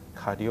call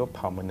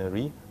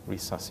cardiopulmonary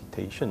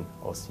resuscitation,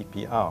 or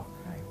CPR.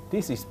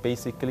 This is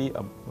basically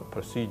a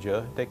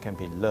procedure that can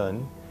be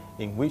learned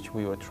in which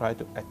we will try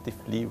to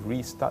actively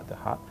restart the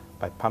heart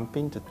by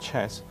pumping the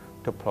chest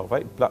to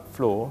provide blood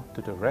flow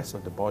to the rest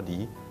of the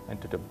body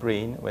and to the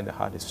brain when the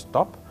heart is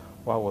stopped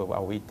while we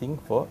are waiting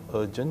for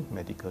urgent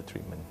medical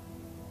treatment.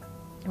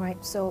 All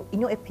right, so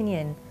in your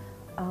opinion,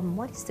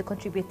 what is the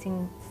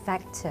contributing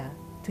factor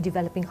to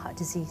developing heart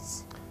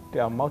disease?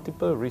 There are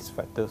multiple risk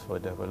factors for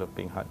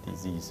developing heart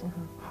disease.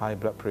 High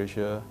blood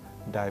pressure,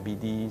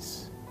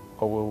 diabetes,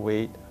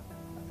 overweight,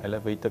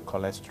 elevated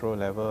cholesterol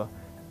level.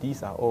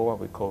 These are all what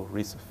we call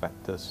risk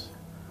factors.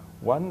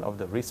 One of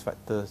the risk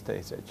factors that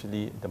is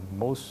actually the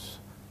most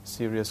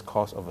serious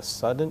cause of a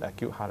sudden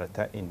acute heart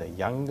attack in the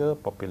younger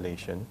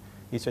population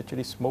is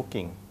actually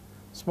smoking.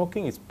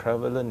 Smoking is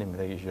prevalent in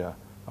Malaysia.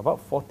 About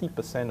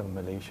 40% of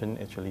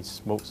Malaysians actually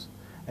smokes,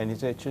 and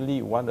it's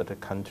actually one of the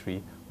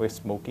countries where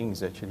smoking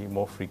is actually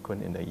more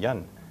frequent in the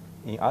young.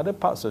 In other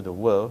parts of the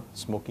world,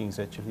 smoking is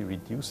actually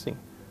reducing,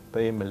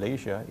 but in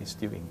Malaysia, it's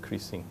still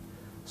increasing.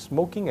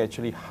 Smoking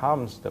actually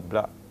harms the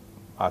blood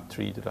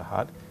artery to the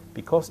heart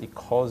because it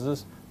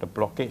causes the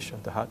blockage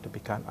of the heart to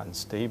become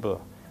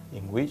unstable,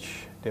 in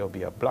which there will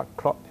be a blood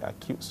clot that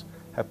accutes,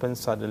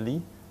 happens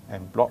suddenly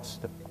and blocks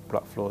the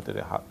blood flow to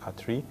the heart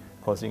artery,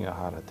 causing a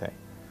heart attack.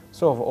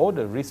 So of all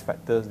the risk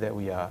factors that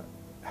we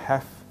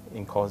have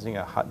in causing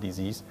a heart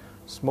disease,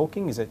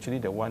 smoking is actually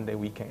the one that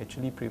we can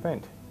actually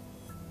prevent.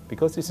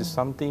 Because this is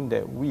something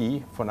that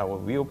we, from our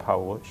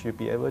willpower, should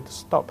be able to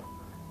stop.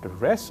 The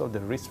rest of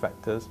the risk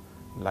factors,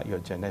 like your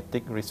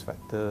genetic risk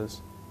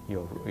factors,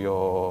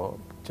 your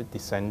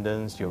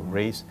descendants, your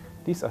race,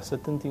 these are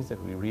certain things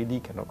that we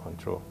really cannot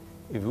control.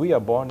 If we are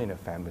born in a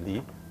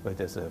family where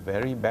there's a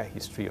very bad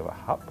history of a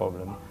heart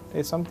problem,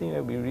 it's something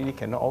that we really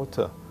cannot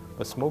alter.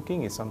 But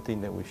smoking is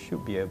something that we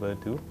should be able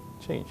to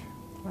change.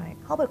 Right.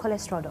 How about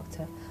cholesterol,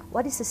 doctor?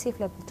 What is the safe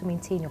level to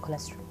maintain your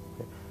cholesterol?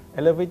 Okay.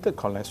 Elevated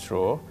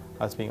cholesterol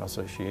has been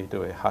associated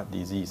with heart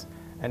disease,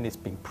 and it's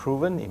been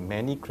proven in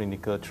many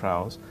clinical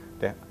trials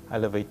that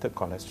elevated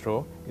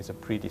cholesterol is a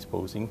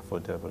predisposing for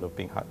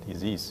developing heart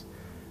disease.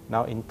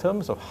 Now, in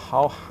terms of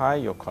how high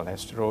your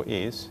cholesterol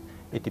is,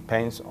 it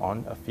depends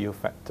on a few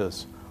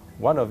factors.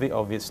 One of it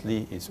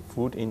obviously is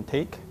food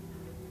intake,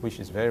 which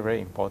is very,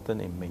 very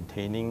important in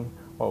maintaining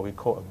what we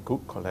call a good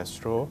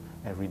cholesterol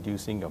and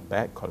reducing your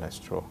bad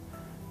cholesterol.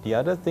 The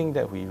other thing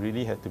that we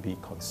really have to be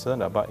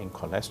concerned about in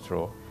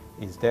cholesterol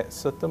is that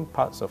certain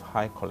parts of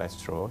high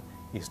cholesterol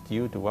is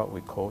due to what we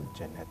call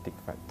genetic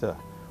factor.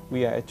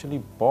 We are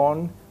actually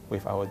born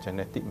with our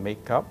genetic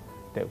makeup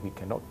that we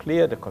cannot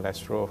clear the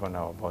cholesterol from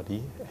our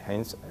body,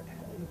 hence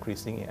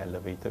increasing in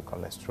elevated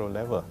cholesterol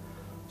level.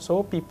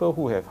 So people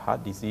who have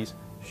heart disease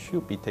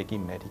should be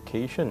taking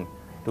medication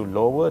to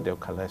lower their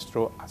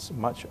cholesterol as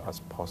much as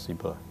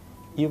possible.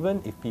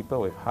 Even if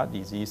people with heart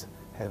disease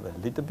have a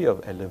little bit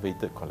of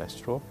elevated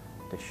cholesterol,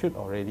 they should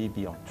already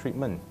be on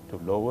treatment to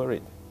lower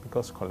it,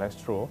 because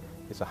cholesterol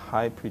is a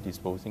high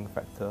predisposing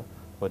factor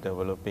for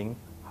developing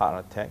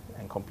heart attack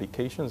and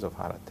complications of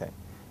heart attack.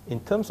 In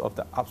terms of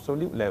the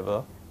absolute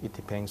level, it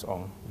depends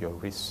on your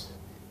risk.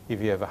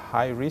 If you have a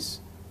high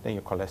risk, then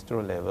your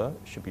cholesterol level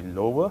should be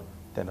lower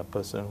than a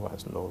person who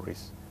has low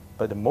risk.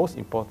 But the most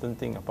important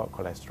thing about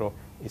cholesterol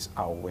is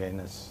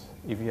awareness.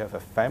 If you have a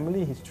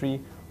family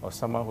history of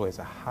someone who has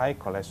a high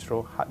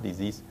cholesterol heart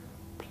disease,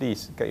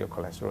 please get your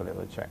cholesterol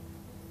level checked.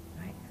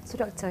 Right. So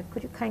doctor,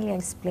 could you kindly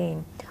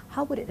explain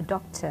how would a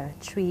doctor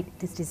treat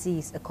this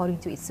disease according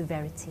to its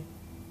severity?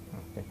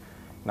 Okay.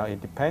 Now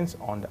it depends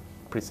on the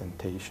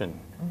presentation.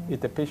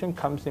 If the patient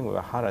comes in with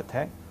a heart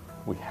attack,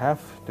 we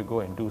have to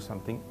go and do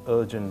something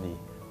urgently.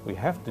 We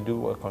have to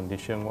do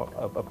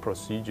a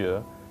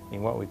procedure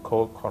in what we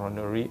call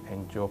coronary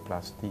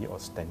angioplasty or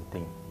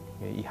stenting.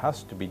 Okay. It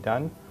has to be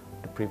done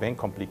to prevent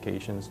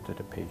complications to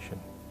the patient.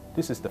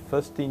 This is the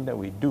first thing that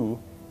we do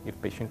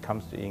if patient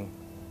comes in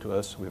to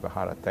us with a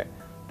heart attack.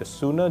 The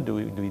sooner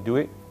we do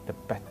it, the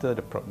better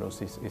the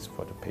prognosis is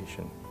for the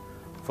patient.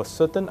 For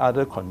certain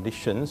other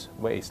conditions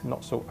where it's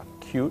not so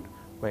acute,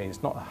 where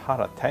it's not a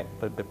heart attack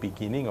but the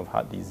beginning of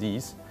heart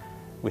disease,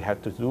 we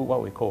have to do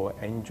what we call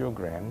an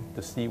angiogram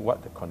to see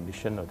what the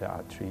condition of the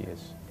artery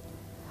is.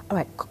 All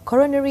right,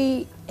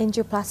 coronary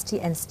angioplasty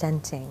and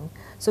stenting.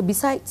 So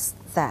besides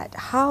that,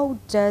 how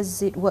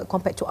does it work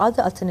compared to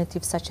other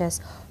alternatives such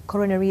as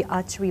coronary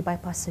artery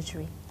bypass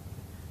surgery?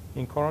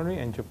 In coronary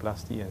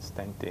angioplasty and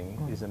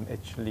stenting is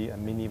actually a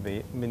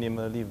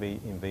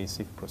minimally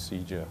invasive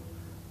procedure.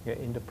 Okay,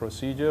 in the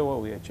procedure,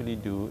 what we actually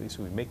do is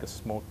we make a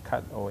small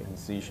cut or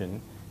incision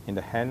in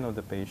the hand of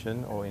the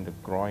patient or in the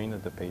groin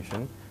of the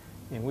patient,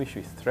 in which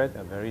we thread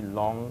a very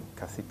long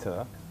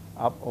catheter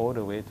up all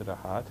the way to the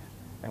heart,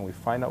 and we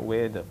find out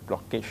where the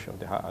blockage of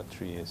the heart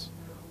artery is.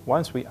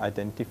 Once we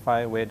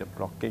identify where the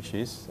blockage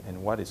is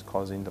and what is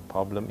causing the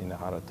problem in the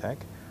heart attack,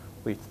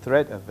 we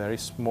thread a very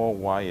small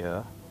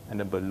wire and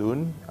a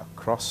balloon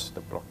across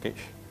the blockage,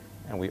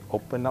 and we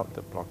open up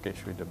the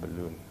blockage with the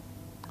balloon.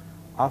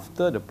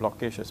 After the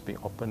blockage has been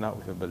opened up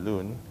with a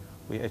balloon,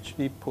 we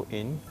actually put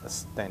in a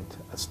stent.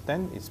 A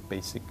stent is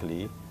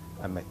basically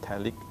a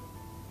metallic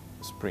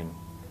spring,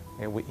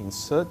 and we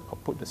insert or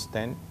put the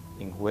stent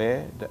in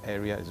where the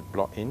area is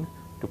blocked in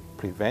to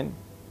prevent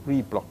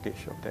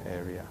re-blockage of the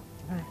area.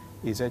 Right.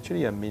 It's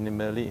actually a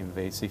minimally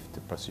invasive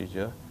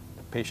procedure.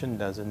 The patient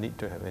doesn't need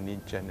to have any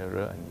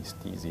general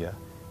anesthesia.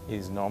 It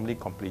is normally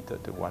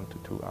completed in 1 to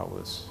 2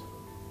 hours.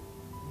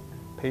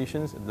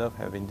 Patients love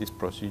having this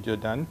procedure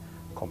done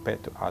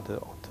compared to other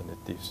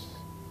alternatives.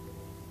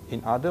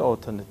 In other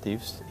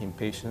alternatives, in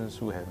patients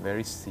who have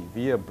very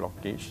severe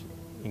blockage,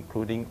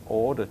 including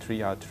all the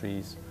 3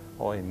 arteries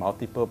or in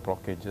multiple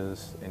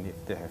blockages, and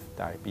if they have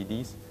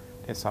diabetes,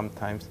 then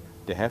sometimes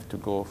they have to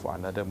go for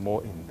another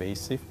more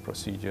invasive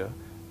procedure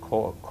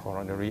called a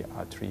coronary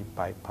artery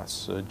bypass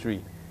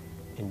surgery.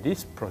 In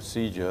this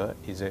procedure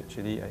is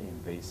actually an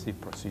invasive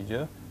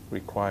procedure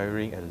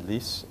requiring at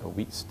least a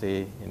week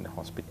stay in the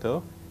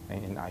hospital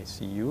and in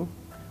ICU,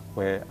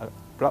 where a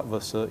blood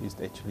vessel is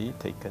actually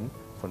taken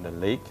from the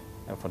leg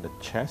and from the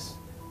chest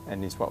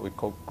and is what we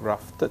call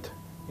grafted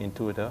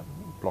into the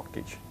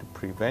blockage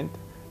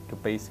to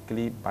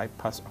basically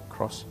bypass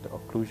across the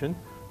occlusion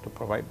to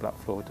provide blood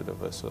flow to the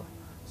vessel.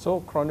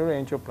 So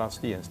coronary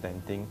angioplasty and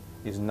stenting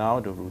is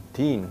now the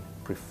routine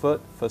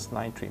preferred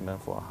first-line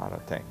treatment for a heart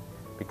attack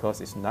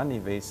because it's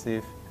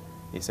non-invasive,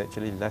 it's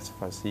actually less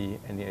fussy,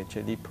 and it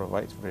actually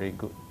provides very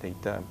good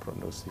data and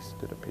prognosis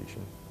to the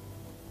patient.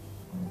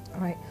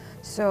 All right.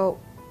 So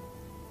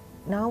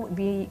now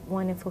we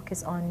want to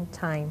focus on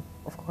time,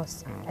 of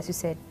course. As you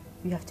said,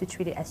 you have to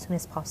treat it as soon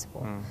as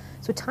possible.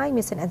 So time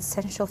is an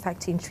essential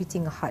factor in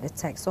treating a heart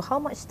attack. So how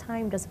much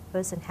time does a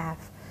person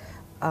have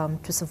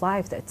to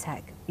survive the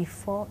attack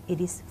before it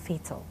is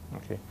fatal?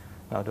 Okay.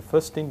 Now the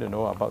first thing to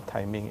know about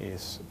timing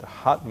is the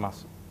heart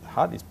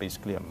is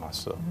basically a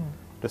muscle.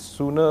 The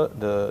sooner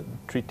the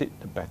treat it,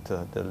 the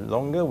better. The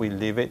longer we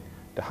leave it,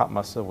 the heart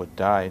muscle will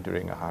die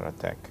during a heart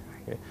attack.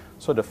 Okay?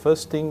 So the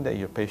first thing that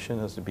your patient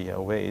has to be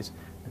aware is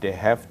they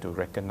have to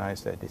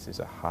recognize that this is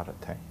a heart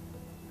attack.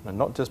 Now,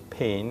 not just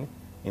pain.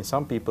 In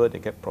some people, they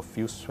get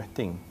profuse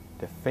sweating,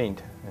 they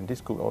faint, and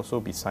this could also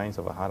be signs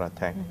of a heart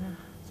attack.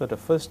 So the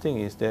first thing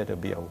is there to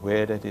be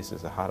aware that this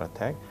is a heart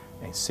attack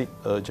and seek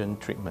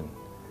urgent treatment.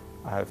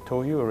 I have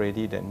told you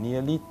already that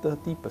nearly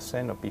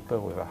 30% of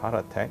people with a heart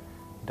attack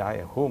die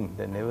at home.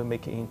 They never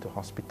make it into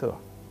hospital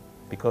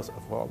because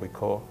of what we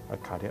call a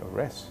cardiac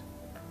arrest.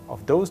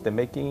 Of those that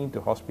make it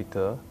into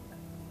hospital,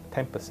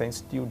 10%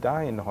 still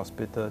die in the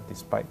hospital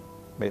despite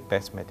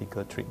best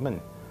medical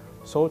treatment.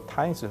 So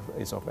time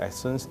is of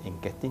essence in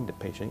getting the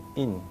patient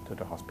into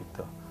the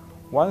hospital.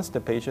 Once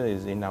the patient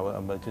is in our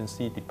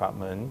emergency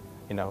department,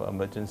 in our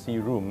emergency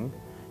room,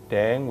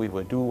 then we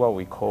will do what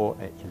we call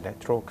an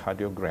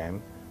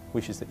electrocardiogram,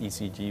 which is the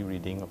ECG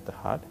reading of the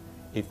heart.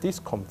 If this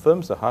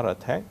confirms a heart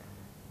attack,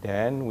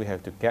 then we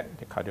have to get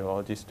the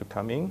cardiologist to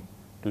come in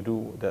to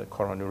do the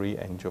coronary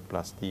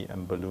angioplasty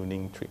and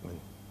ballooning treatment.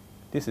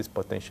 This is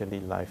potentially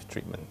life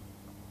treatment.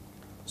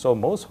 So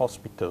most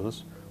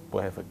hospitals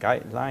will have a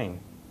guideline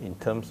in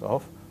terms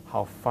of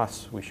how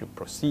fast we should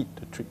proceed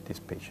to treat this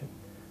patient.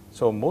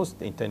 So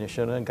most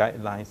international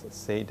guidelines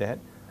say that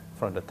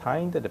from the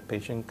time that the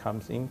patient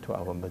comes into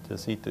our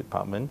emergency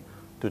department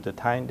to the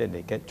time that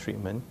they get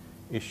treatment,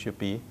 it should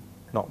be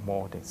not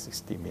more than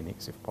 60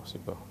 minutes if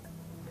possible.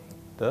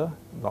 The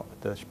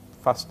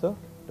faster,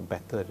 the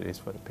better it is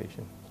for the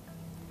patient.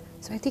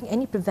 So I think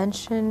any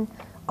prevention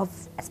of,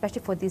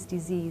 especially for this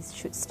disease,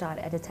 should start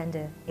at a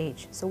tender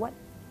age. So what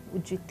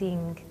would you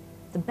think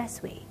the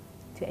best way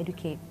to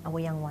educate our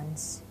young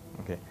ones?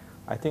 Okay,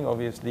 I think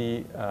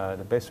obviously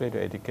the best way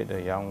to educate the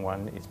young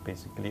one is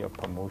basically a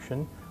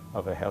promotion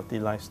of a healthy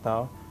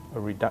lifestyle, a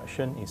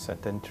reduction in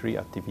sedentary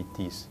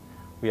activities.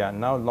 We are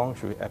now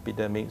launched with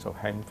epidemics of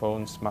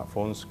handphones,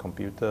 smartphones,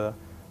 computer,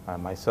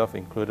 myself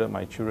included,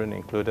 my children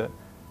included,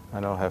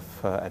 and I have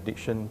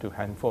addiction to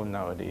handphone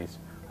nowadays.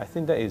 I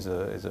think that is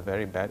a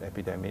very bad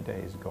epidemic that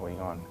is going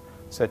on.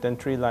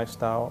 Sedentary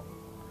lifestyle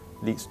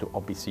leads to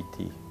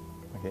obesity.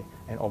 Okay?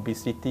 And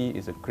obesity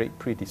is a great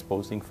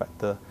predisposing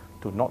factor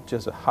to not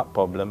just a heart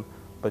problem,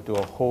 but to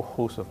a whole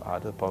host of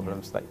other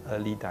problems like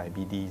early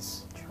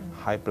diabetes,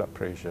 high blood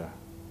pressure.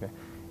 Okay?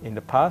 In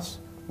the past,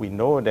 we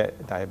know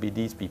that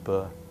diabetes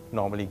people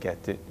normally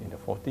get it in the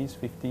 40s,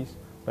 50s,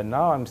 but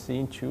now I'm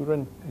seeing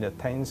children in the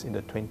 10s, in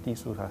the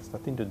 20s who are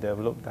starting to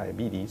develop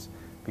diabetes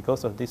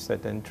because of this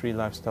sedentary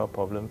lifestyle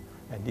problem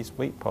and this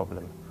weight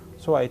problem.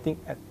 So I think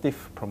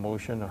active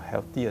promotion of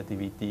healthy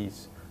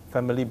activities,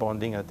 family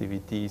bonding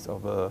activities,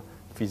 of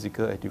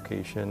physical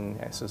education,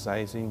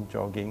 exercising,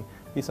 jogging,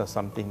 these are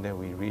something that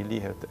we really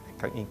have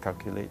to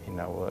inculcate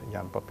in our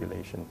young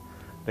population.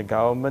 The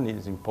government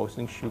is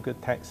imposing sugar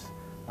tax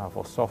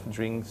for soft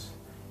drinks.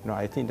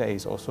 I think that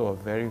is also a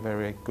very,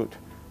 very good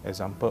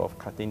example of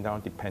cutting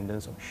down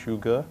dependence on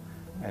sugar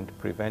and to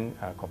prevent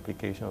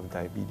complication of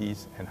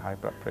diabetes and high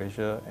blood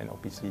pressure and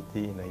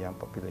obesity in the young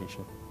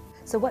population.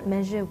 So what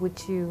measure would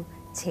you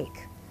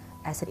take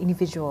as an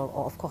individual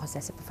or of course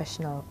as a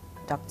professional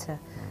doctor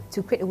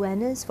to create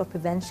awareness for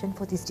prevention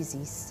for this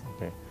disease?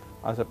 Okay.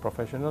 As a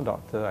professional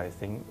doctor, I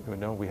think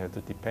we have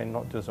to depend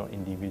not just on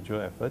individual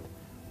effort,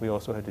 we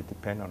also have to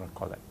depend on a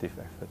collective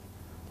effort.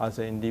 As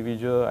an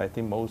individual, I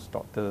think most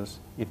doctors,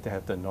 if they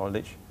have the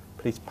knowledge,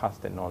 please pass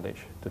that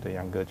knowledge to the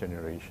younger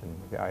generation.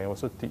 I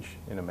also teach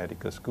in a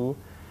medical school.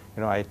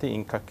 I think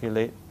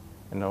inculcate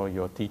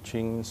your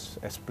teachings,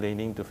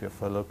 explaining to your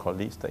fellow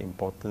colleagues the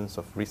importance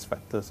of risk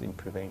factors in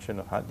prevention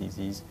of heart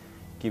disease,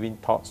 giving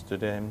talks to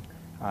them,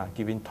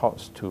 giving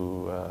talks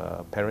to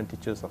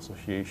parent-teachers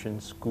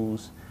associations,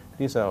 schools.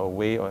 These are a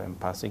way of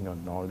passing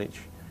on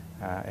knowledge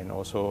and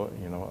also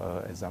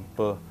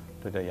example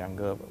to the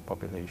younger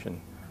population.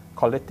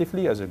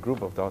 Collectively, as a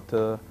group of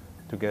doctors,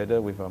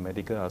 together with our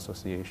medical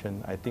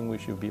association, I think we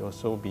should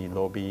also be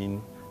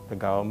lobbying the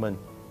government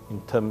in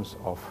terms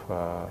of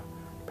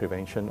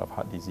prevention of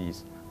heart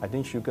disease. I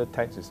think sugar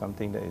tax is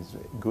something that is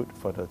good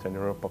for the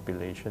general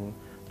population.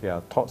 There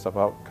are talks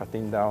about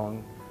cutting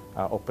down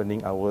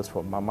opening hours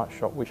for mama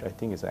shop, which I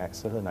think is an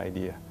excellent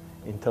idea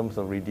in terms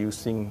of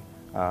reducing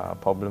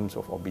problems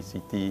of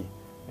obesity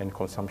and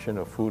consumption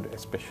of food,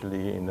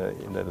 especially in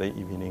the late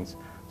evenings.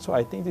 So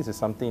I think this is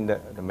something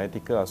that the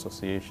medical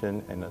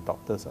association and the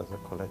doctors as a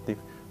collective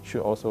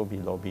should also be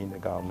lobbying the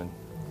government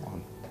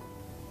on.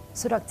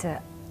 So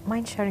doctor,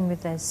 mind sharing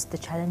with us the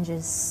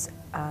challenges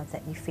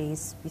that you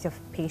face with your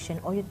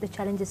patient or the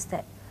challenges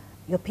that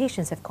your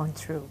patients have gone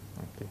through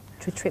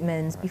through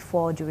treatments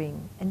before,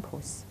 during and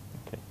post?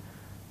 Okay.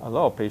 A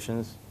lot of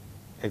patients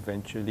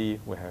eventually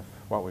will have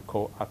what we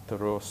call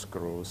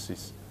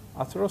atherosclerosis.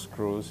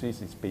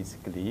 Atherosclerosis is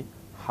basically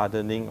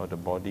hardening of the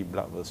body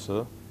blood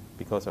vessel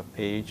because of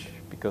age,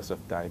 because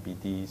of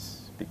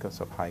diabetes, because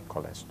of high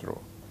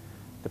cholesterol.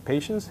 The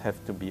patients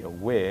have to be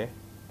aware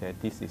that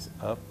this is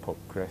a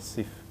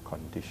progressive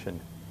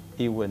condition.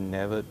 It will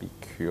never be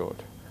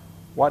cured.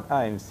 What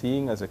I am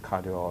seeing as a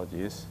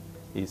cardiologist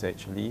is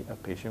actually a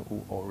patient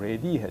who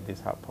already had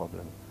this heart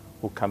problem,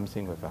 who comes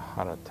in with a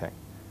heart attack.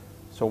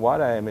 So what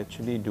I am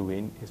actually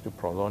doing is to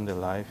prolong the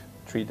life,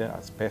 treat them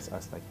as best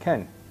as I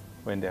can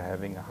when they're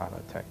having a heart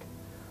attack.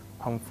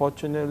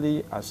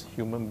 Unfortunately, as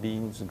human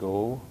beings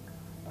go,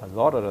 a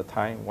lot of the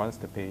time, once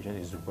the patient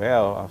is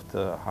well after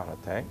a heart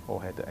attack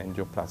or had the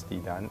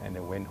angioplasty done and they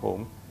went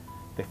home,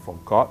 they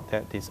forgot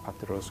that this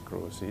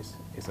atherosclerosis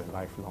is a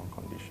lifelong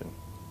condition.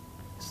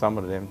 Some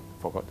of them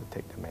forgot to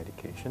take the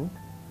medication.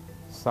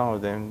 Some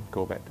of them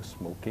go back to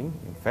smoking.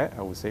 In fact,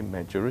 I would say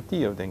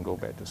majority of them go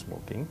back to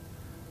smoking.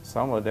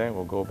 Some of them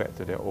will go back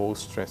to their old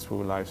stressful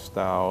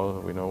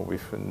lifestyle, with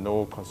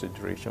no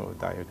consideration of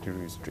dietary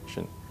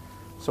restriction.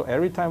 So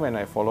every time when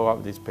I follow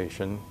up this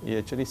patient, it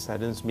actually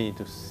saddens me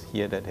to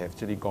hear that they have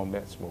actually gone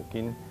back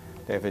smoking,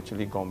 they have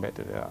actually gone back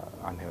to their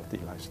unhealthy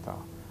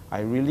lifestyle. I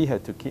really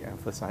had to keep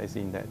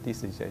emphasizing that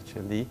this is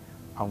actually,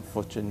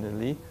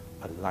 unfortunately,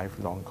 a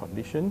lifelong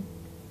condition.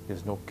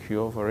 There's no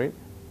cure for it.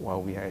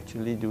 What we are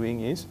actually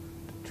doing is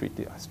to treat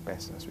it as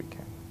best as we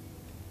can.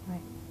 Right.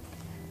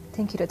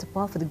 Thank you, Dr.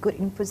 Paul, for the good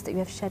inputs that you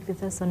have shared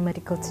with us on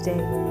Medical Today.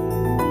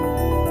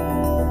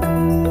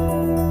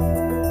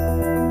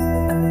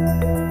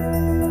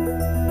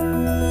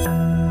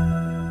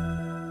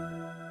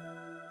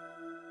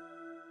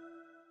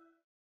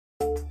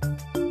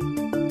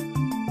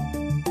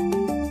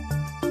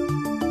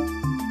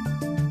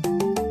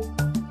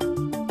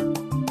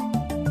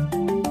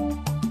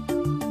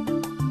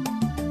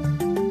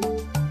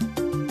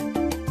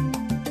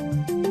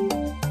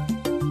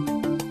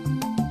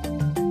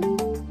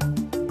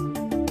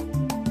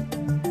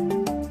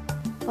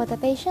 For the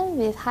patient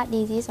with heart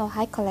disease or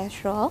high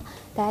cholesterol,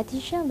 the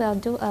dietitian will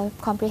do a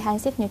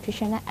comprehensive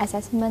nutritional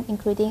assessment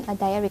including a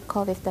diet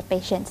recall with the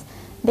patient.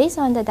 Based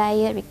on the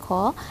diet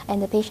recall and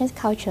the patient's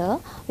culture,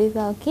 we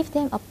will give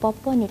them a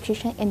proper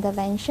nutrition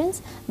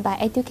interventions by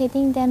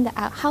educating them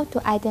how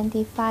to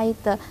identify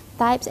the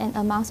types and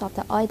amounts of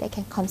the oil they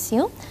can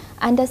consume,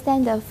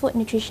 understand the food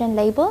nutrition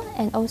label,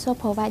 and also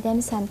provide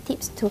them some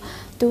tips to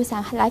do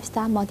some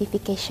lifestyle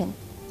modification.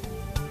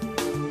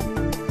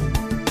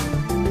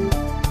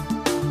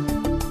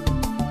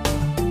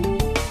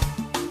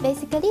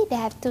 Basically, they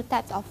have two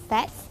types of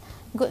fats,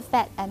 good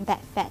fat and bad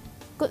fat.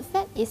 Good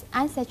fat is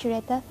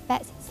unsaturated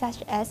fats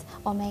such as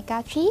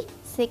omega-3,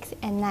 6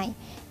 and 9.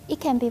 It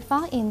can be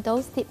found in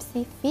those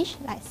deep-sea fish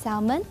like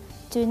salmon,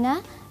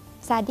 tuna,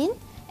 sardine,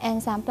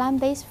 and some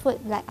plant-based food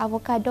like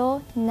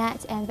avocado,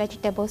 nuts and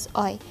vegetables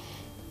oil.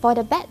 For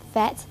the bad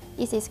fat,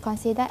 it is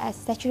considered as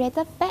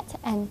saturated fat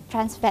and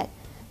trans fat.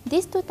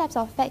 These two types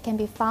of fat can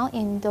be found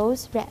in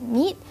those red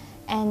meat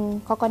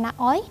and coconut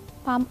oil,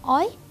 palm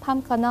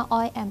kernel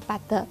oil, and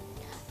butter.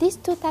 These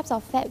two types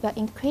of fat will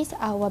increase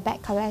our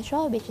bad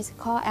cholesterol, which is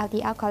called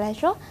LDL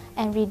cholesterol,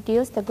 and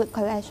reduce the good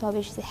cholesterol,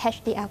 which is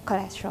HDL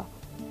cholesterol.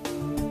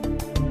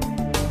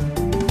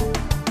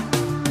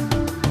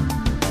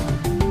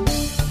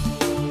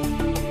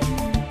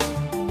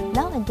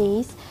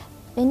 Nowadays,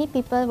 many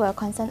people were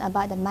concerned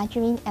about the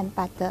margarine and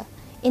butter.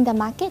 In the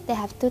market, they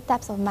have two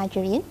types of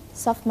margarine,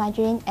 soft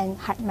margarine and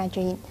hard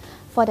margarine.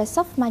 For the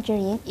soft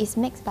margarine, it's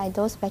mixed by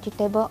those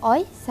vegetable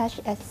oils such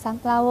as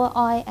sunflower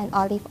oil and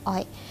olive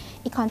oil.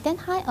 It contains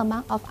high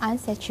amount of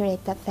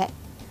unsaturated fat.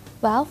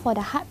 While for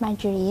the hard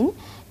margarine,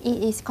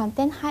 it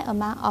contains high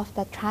amount of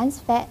the trans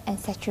fat and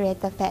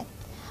saturated fat.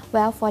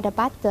 Well, for the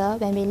butter,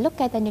 when we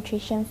look at the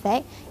nutrition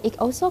fact, it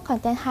also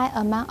contains high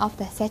amount of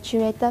the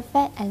saturated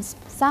fat and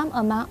some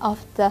amount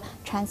of the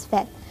trans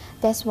fat.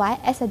 That's why,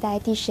 as a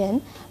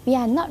dietitian, we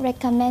are not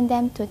recommend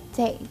them to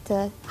take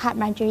the hard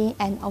margarine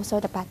and also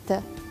the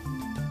butter.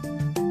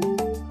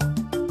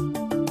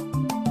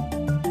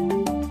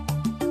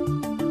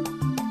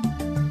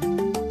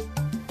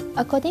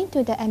 According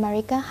to the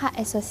American Heart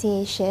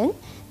Association,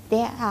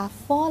 there are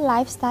 4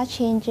 lifestyle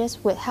changes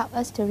which help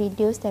us to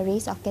reduce the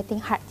risk of getting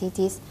heart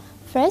disease.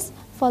 First,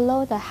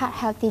 follow the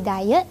heart-healthy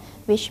diet,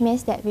 which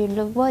means that we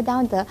lower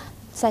down the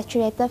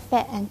saturated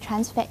fat and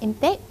trans fat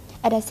intake.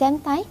 At the same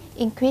time,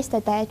 increase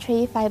the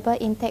dietary fiber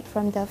intake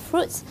from the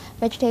fruits,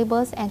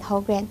 vegetables, and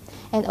whole grain.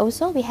 And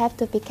also, we have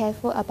to be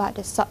careful about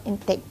the salt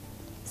intake.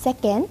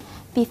 Second,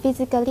 be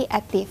physically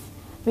active.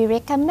 We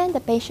recommend the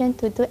patient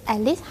to do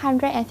at least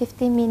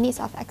 150 minutes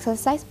of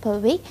exercise per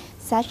week,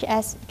 such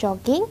as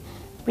jogging,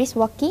 brisk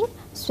walking,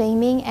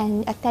 swimming,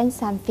 and attend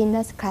some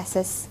fitness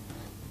classes.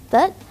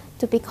 Third,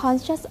 to be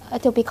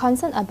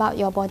concerned about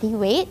your body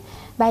weight.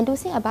 By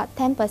losing about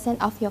 10%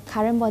 of your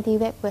current body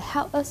weight will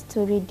help us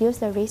to reduce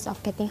the risk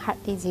of getting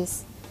heart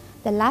disease.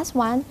 The last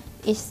one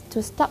is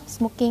to stop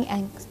smoking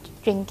and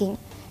drinking.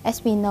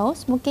 As we know,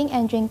 smoking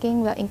and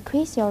drinking will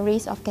increase your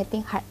risk of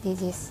getting heart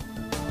disease.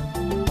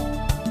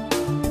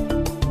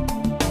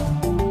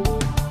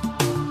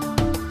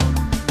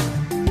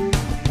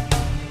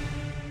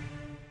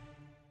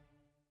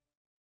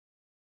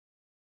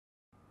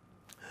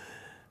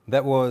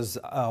 That was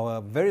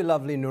our very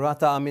lovely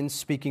Nurata Amin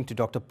speaking to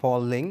Dr.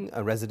 Paul Ling,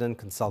 a resident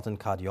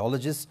consultant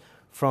cardiologist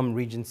from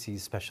Regency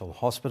Special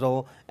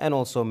Hospital, and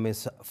also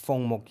Ms.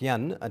 Fong Mok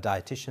Yan, a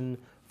dietitian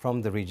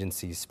from the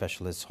Regency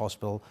Specialist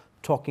Hospital,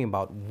 talking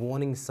about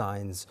warning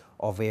signs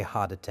of a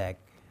heart attack.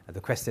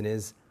 The question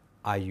is,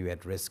 are you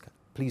at risk?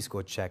 Please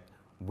go check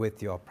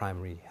with your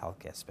primary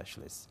healthcare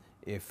specialist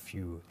if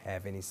you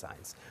have any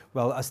signs.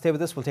 Well, stay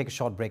with us. We'll take a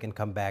short break and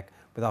come back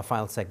with our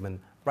final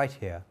segment right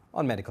here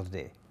on Medical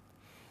Today.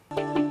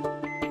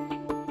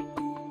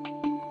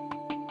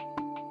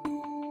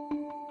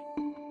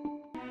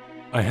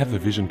 I have a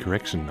vision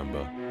correction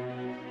number,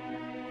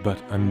 but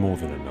I'm more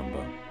than a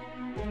number.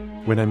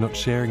 When I'm not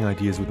sharing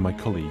ideas with my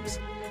colleagues,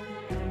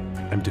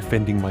 I'm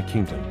defending my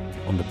kingdom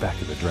on the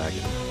back of a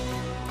dragon.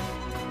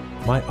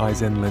 My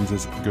Eyezen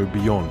lenses go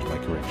beyond my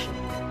correction.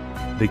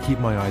 They keep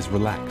my eyes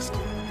relaxed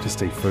to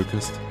stay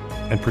focused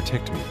and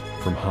protect me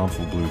from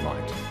harmful blue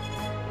light.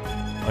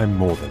 I'm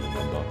more than a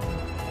number.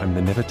 I'm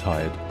the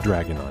never-tired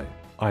Dragon Eye,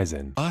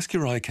 Eyezen. Ask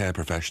your eye care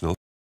professional.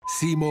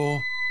 See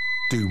more,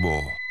 do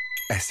more.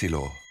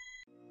 Essilor.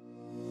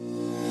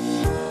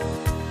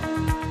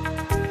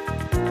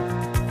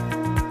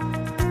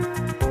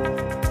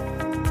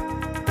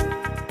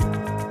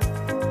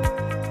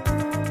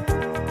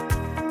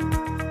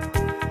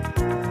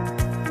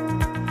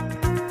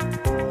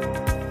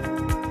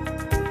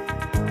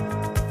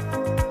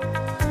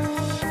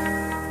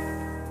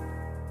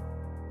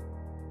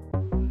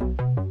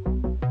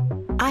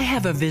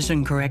 I have a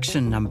vision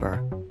correction number,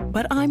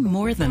 but I'm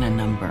more than a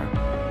number.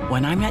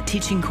 When I'm not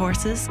teaching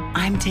courses,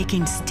 I'm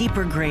taking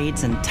steeper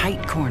grades and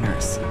tight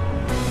corners.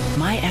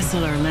 My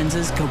SLR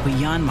lenses go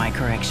beyond my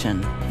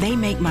correction. They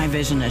make my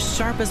vision as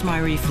sharp as my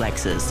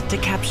reflexes to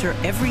capture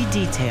every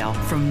detail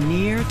from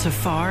near to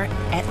far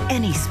at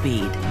any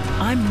speed.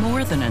 I'm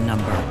more than a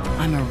number.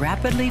 I'm a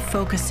rapidly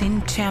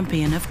focusing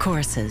champion of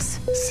courses.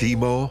 See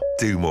more,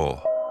 do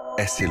more.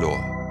 Essilor.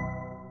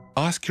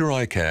 Ask your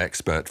eye care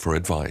expert for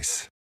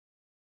advice.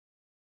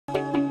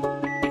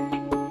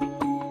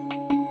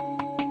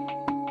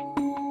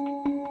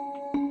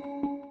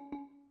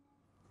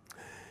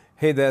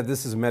 Hey there,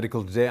 this is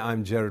Medical Today.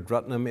 I'm Jared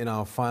Ratnam in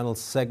our final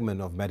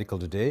segment of Medical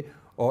Today,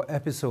 or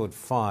episode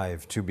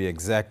 5 to be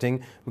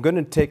exacting. We're going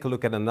to take a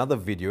look at another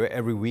video.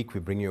 Every week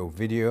we bring you a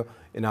video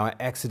in our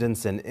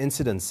accidents and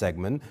incidents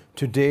segment.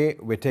 Today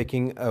we're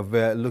taking a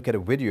look at a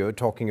video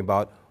talking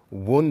about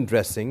wound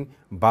dressing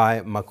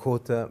by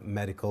Makota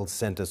Medical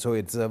Center. So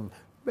it's a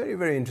very,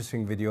 very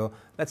interesting video.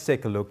 Let's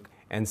take a look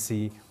and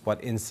see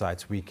what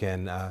insights we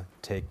can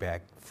take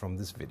back from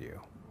this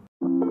video.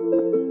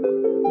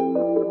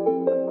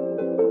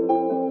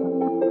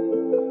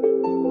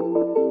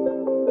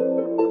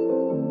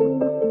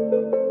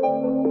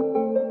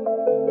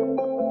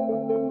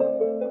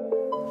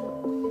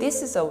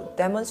 This is a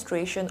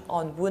demonstration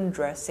on wound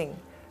dressing.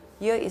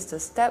 Here is the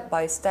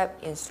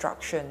step-by-step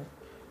instruction.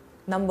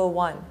 Number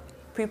 1.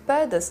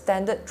 Prepare the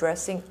standard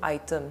dressing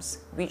items,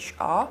 which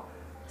are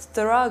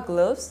sterile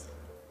gloves,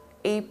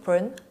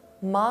 apron,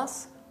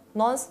 mask,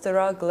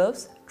 non-sterile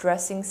gloves,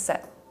 dressing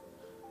set.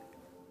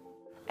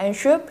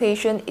 Ensure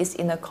patient is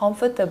in a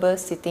comfortable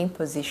sitting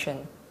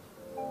position.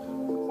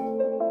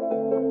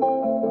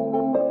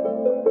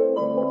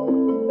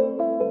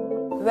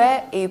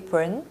 Wear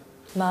apron,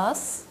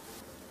 mask,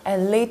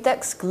 and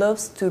latex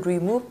gloves to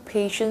remove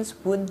patient's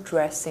wound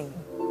dressing.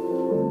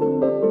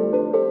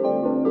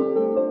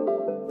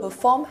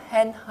 Perform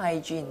hand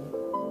hygiene.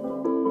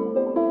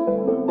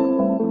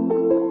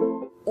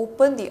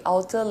 Open the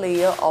outer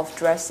layer of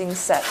dressing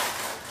set.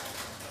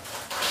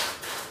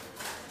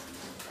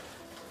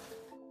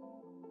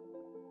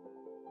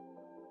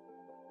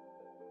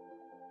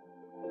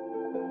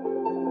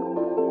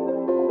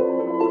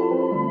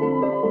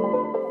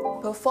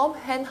 Perform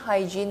hand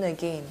hygiene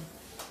again.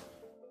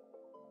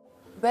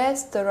 Wear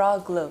sterile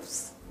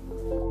gloves.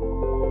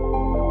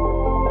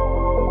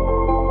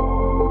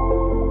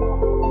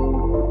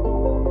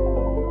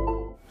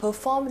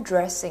 Perform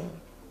dressing.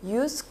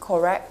 Use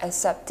correct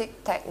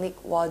aseptic technique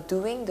while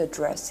doing the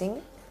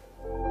dressing.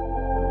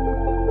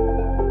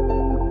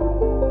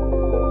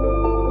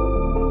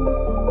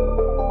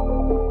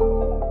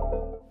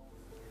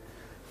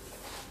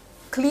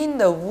 Clean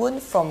the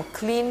wound from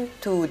clean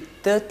to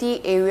dirty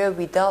area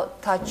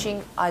without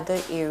touching other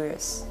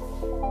areas.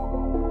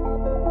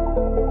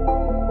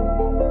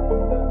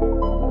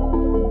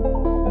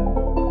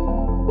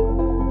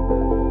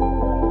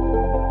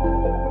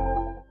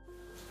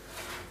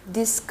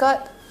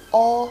 Discard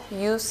all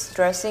used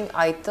dressing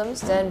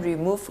items, then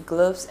remove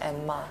gloves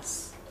and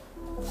masks.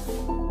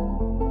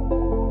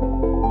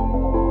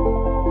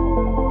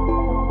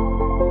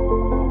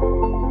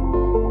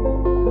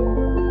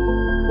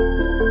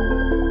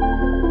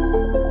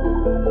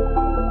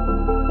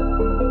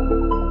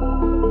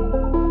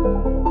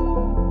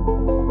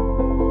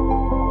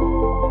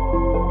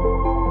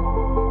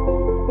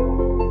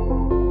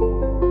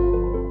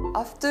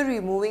 After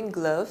removing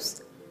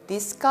gloves,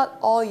 discard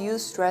all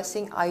used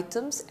dressing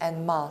items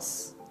and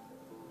masks.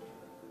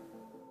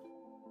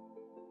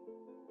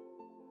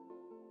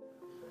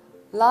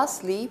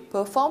 Lastly,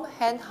 perform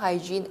hand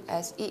hygiene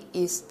as it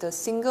is the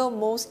single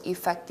most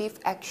effective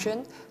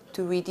action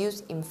to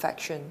reduce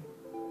infection.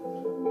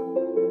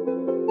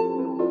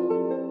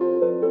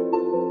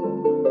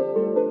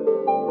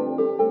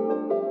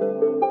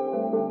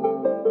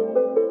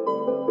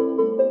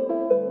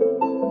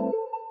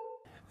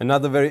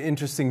 Another very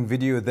interesting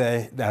video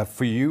there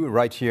for you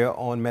right here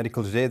on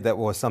Medical Today. That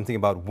was something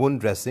about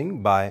wound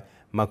dressing by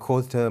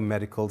Makota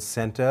Medical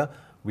Center.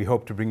 We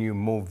hope to bring you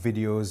more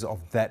videos of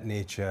that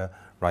nature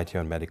right here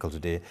on Medical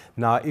Today.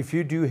 Now, if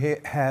you do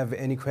have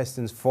any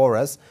questions for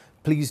us,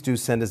 please do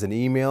send us an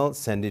email.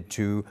 Send it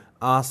to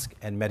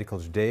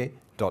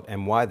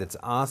ask@medicaltoday.my. That's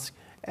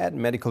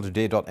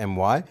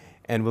ask@medicaltoday.my.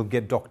 And we'll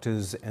get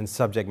doctors and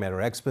subject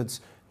matter experts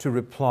to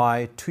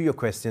reply to your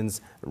questions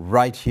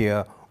right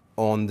here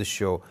on the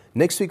show.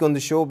 Next week on the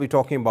show, we'll be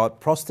talking about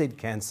prostate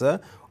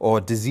cancer or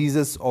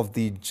diseases of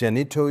the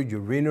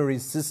genitourinary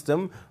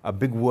system, a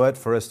big word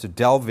for us to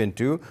delve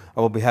into.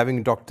 I will be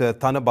having Dr.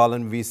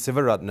 Thanabalan V.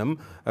 Sivaratnam,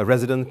 a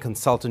resident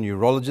consultant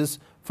urologist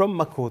from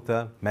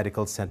Makota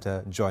Medical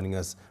Center, joining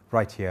us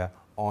right here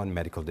on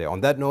Medical Day. On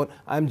that note,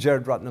 I'm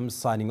Jared Ratnam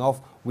signing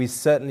off. We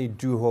certainly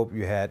do hope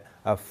you had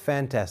a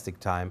fantastic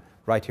time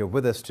right here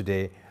with us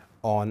today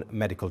on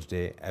Medical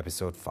Today,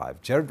 Episode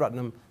 5. Jared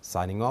Ratnam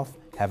signing off.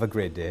 Have a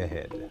great day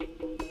ahead.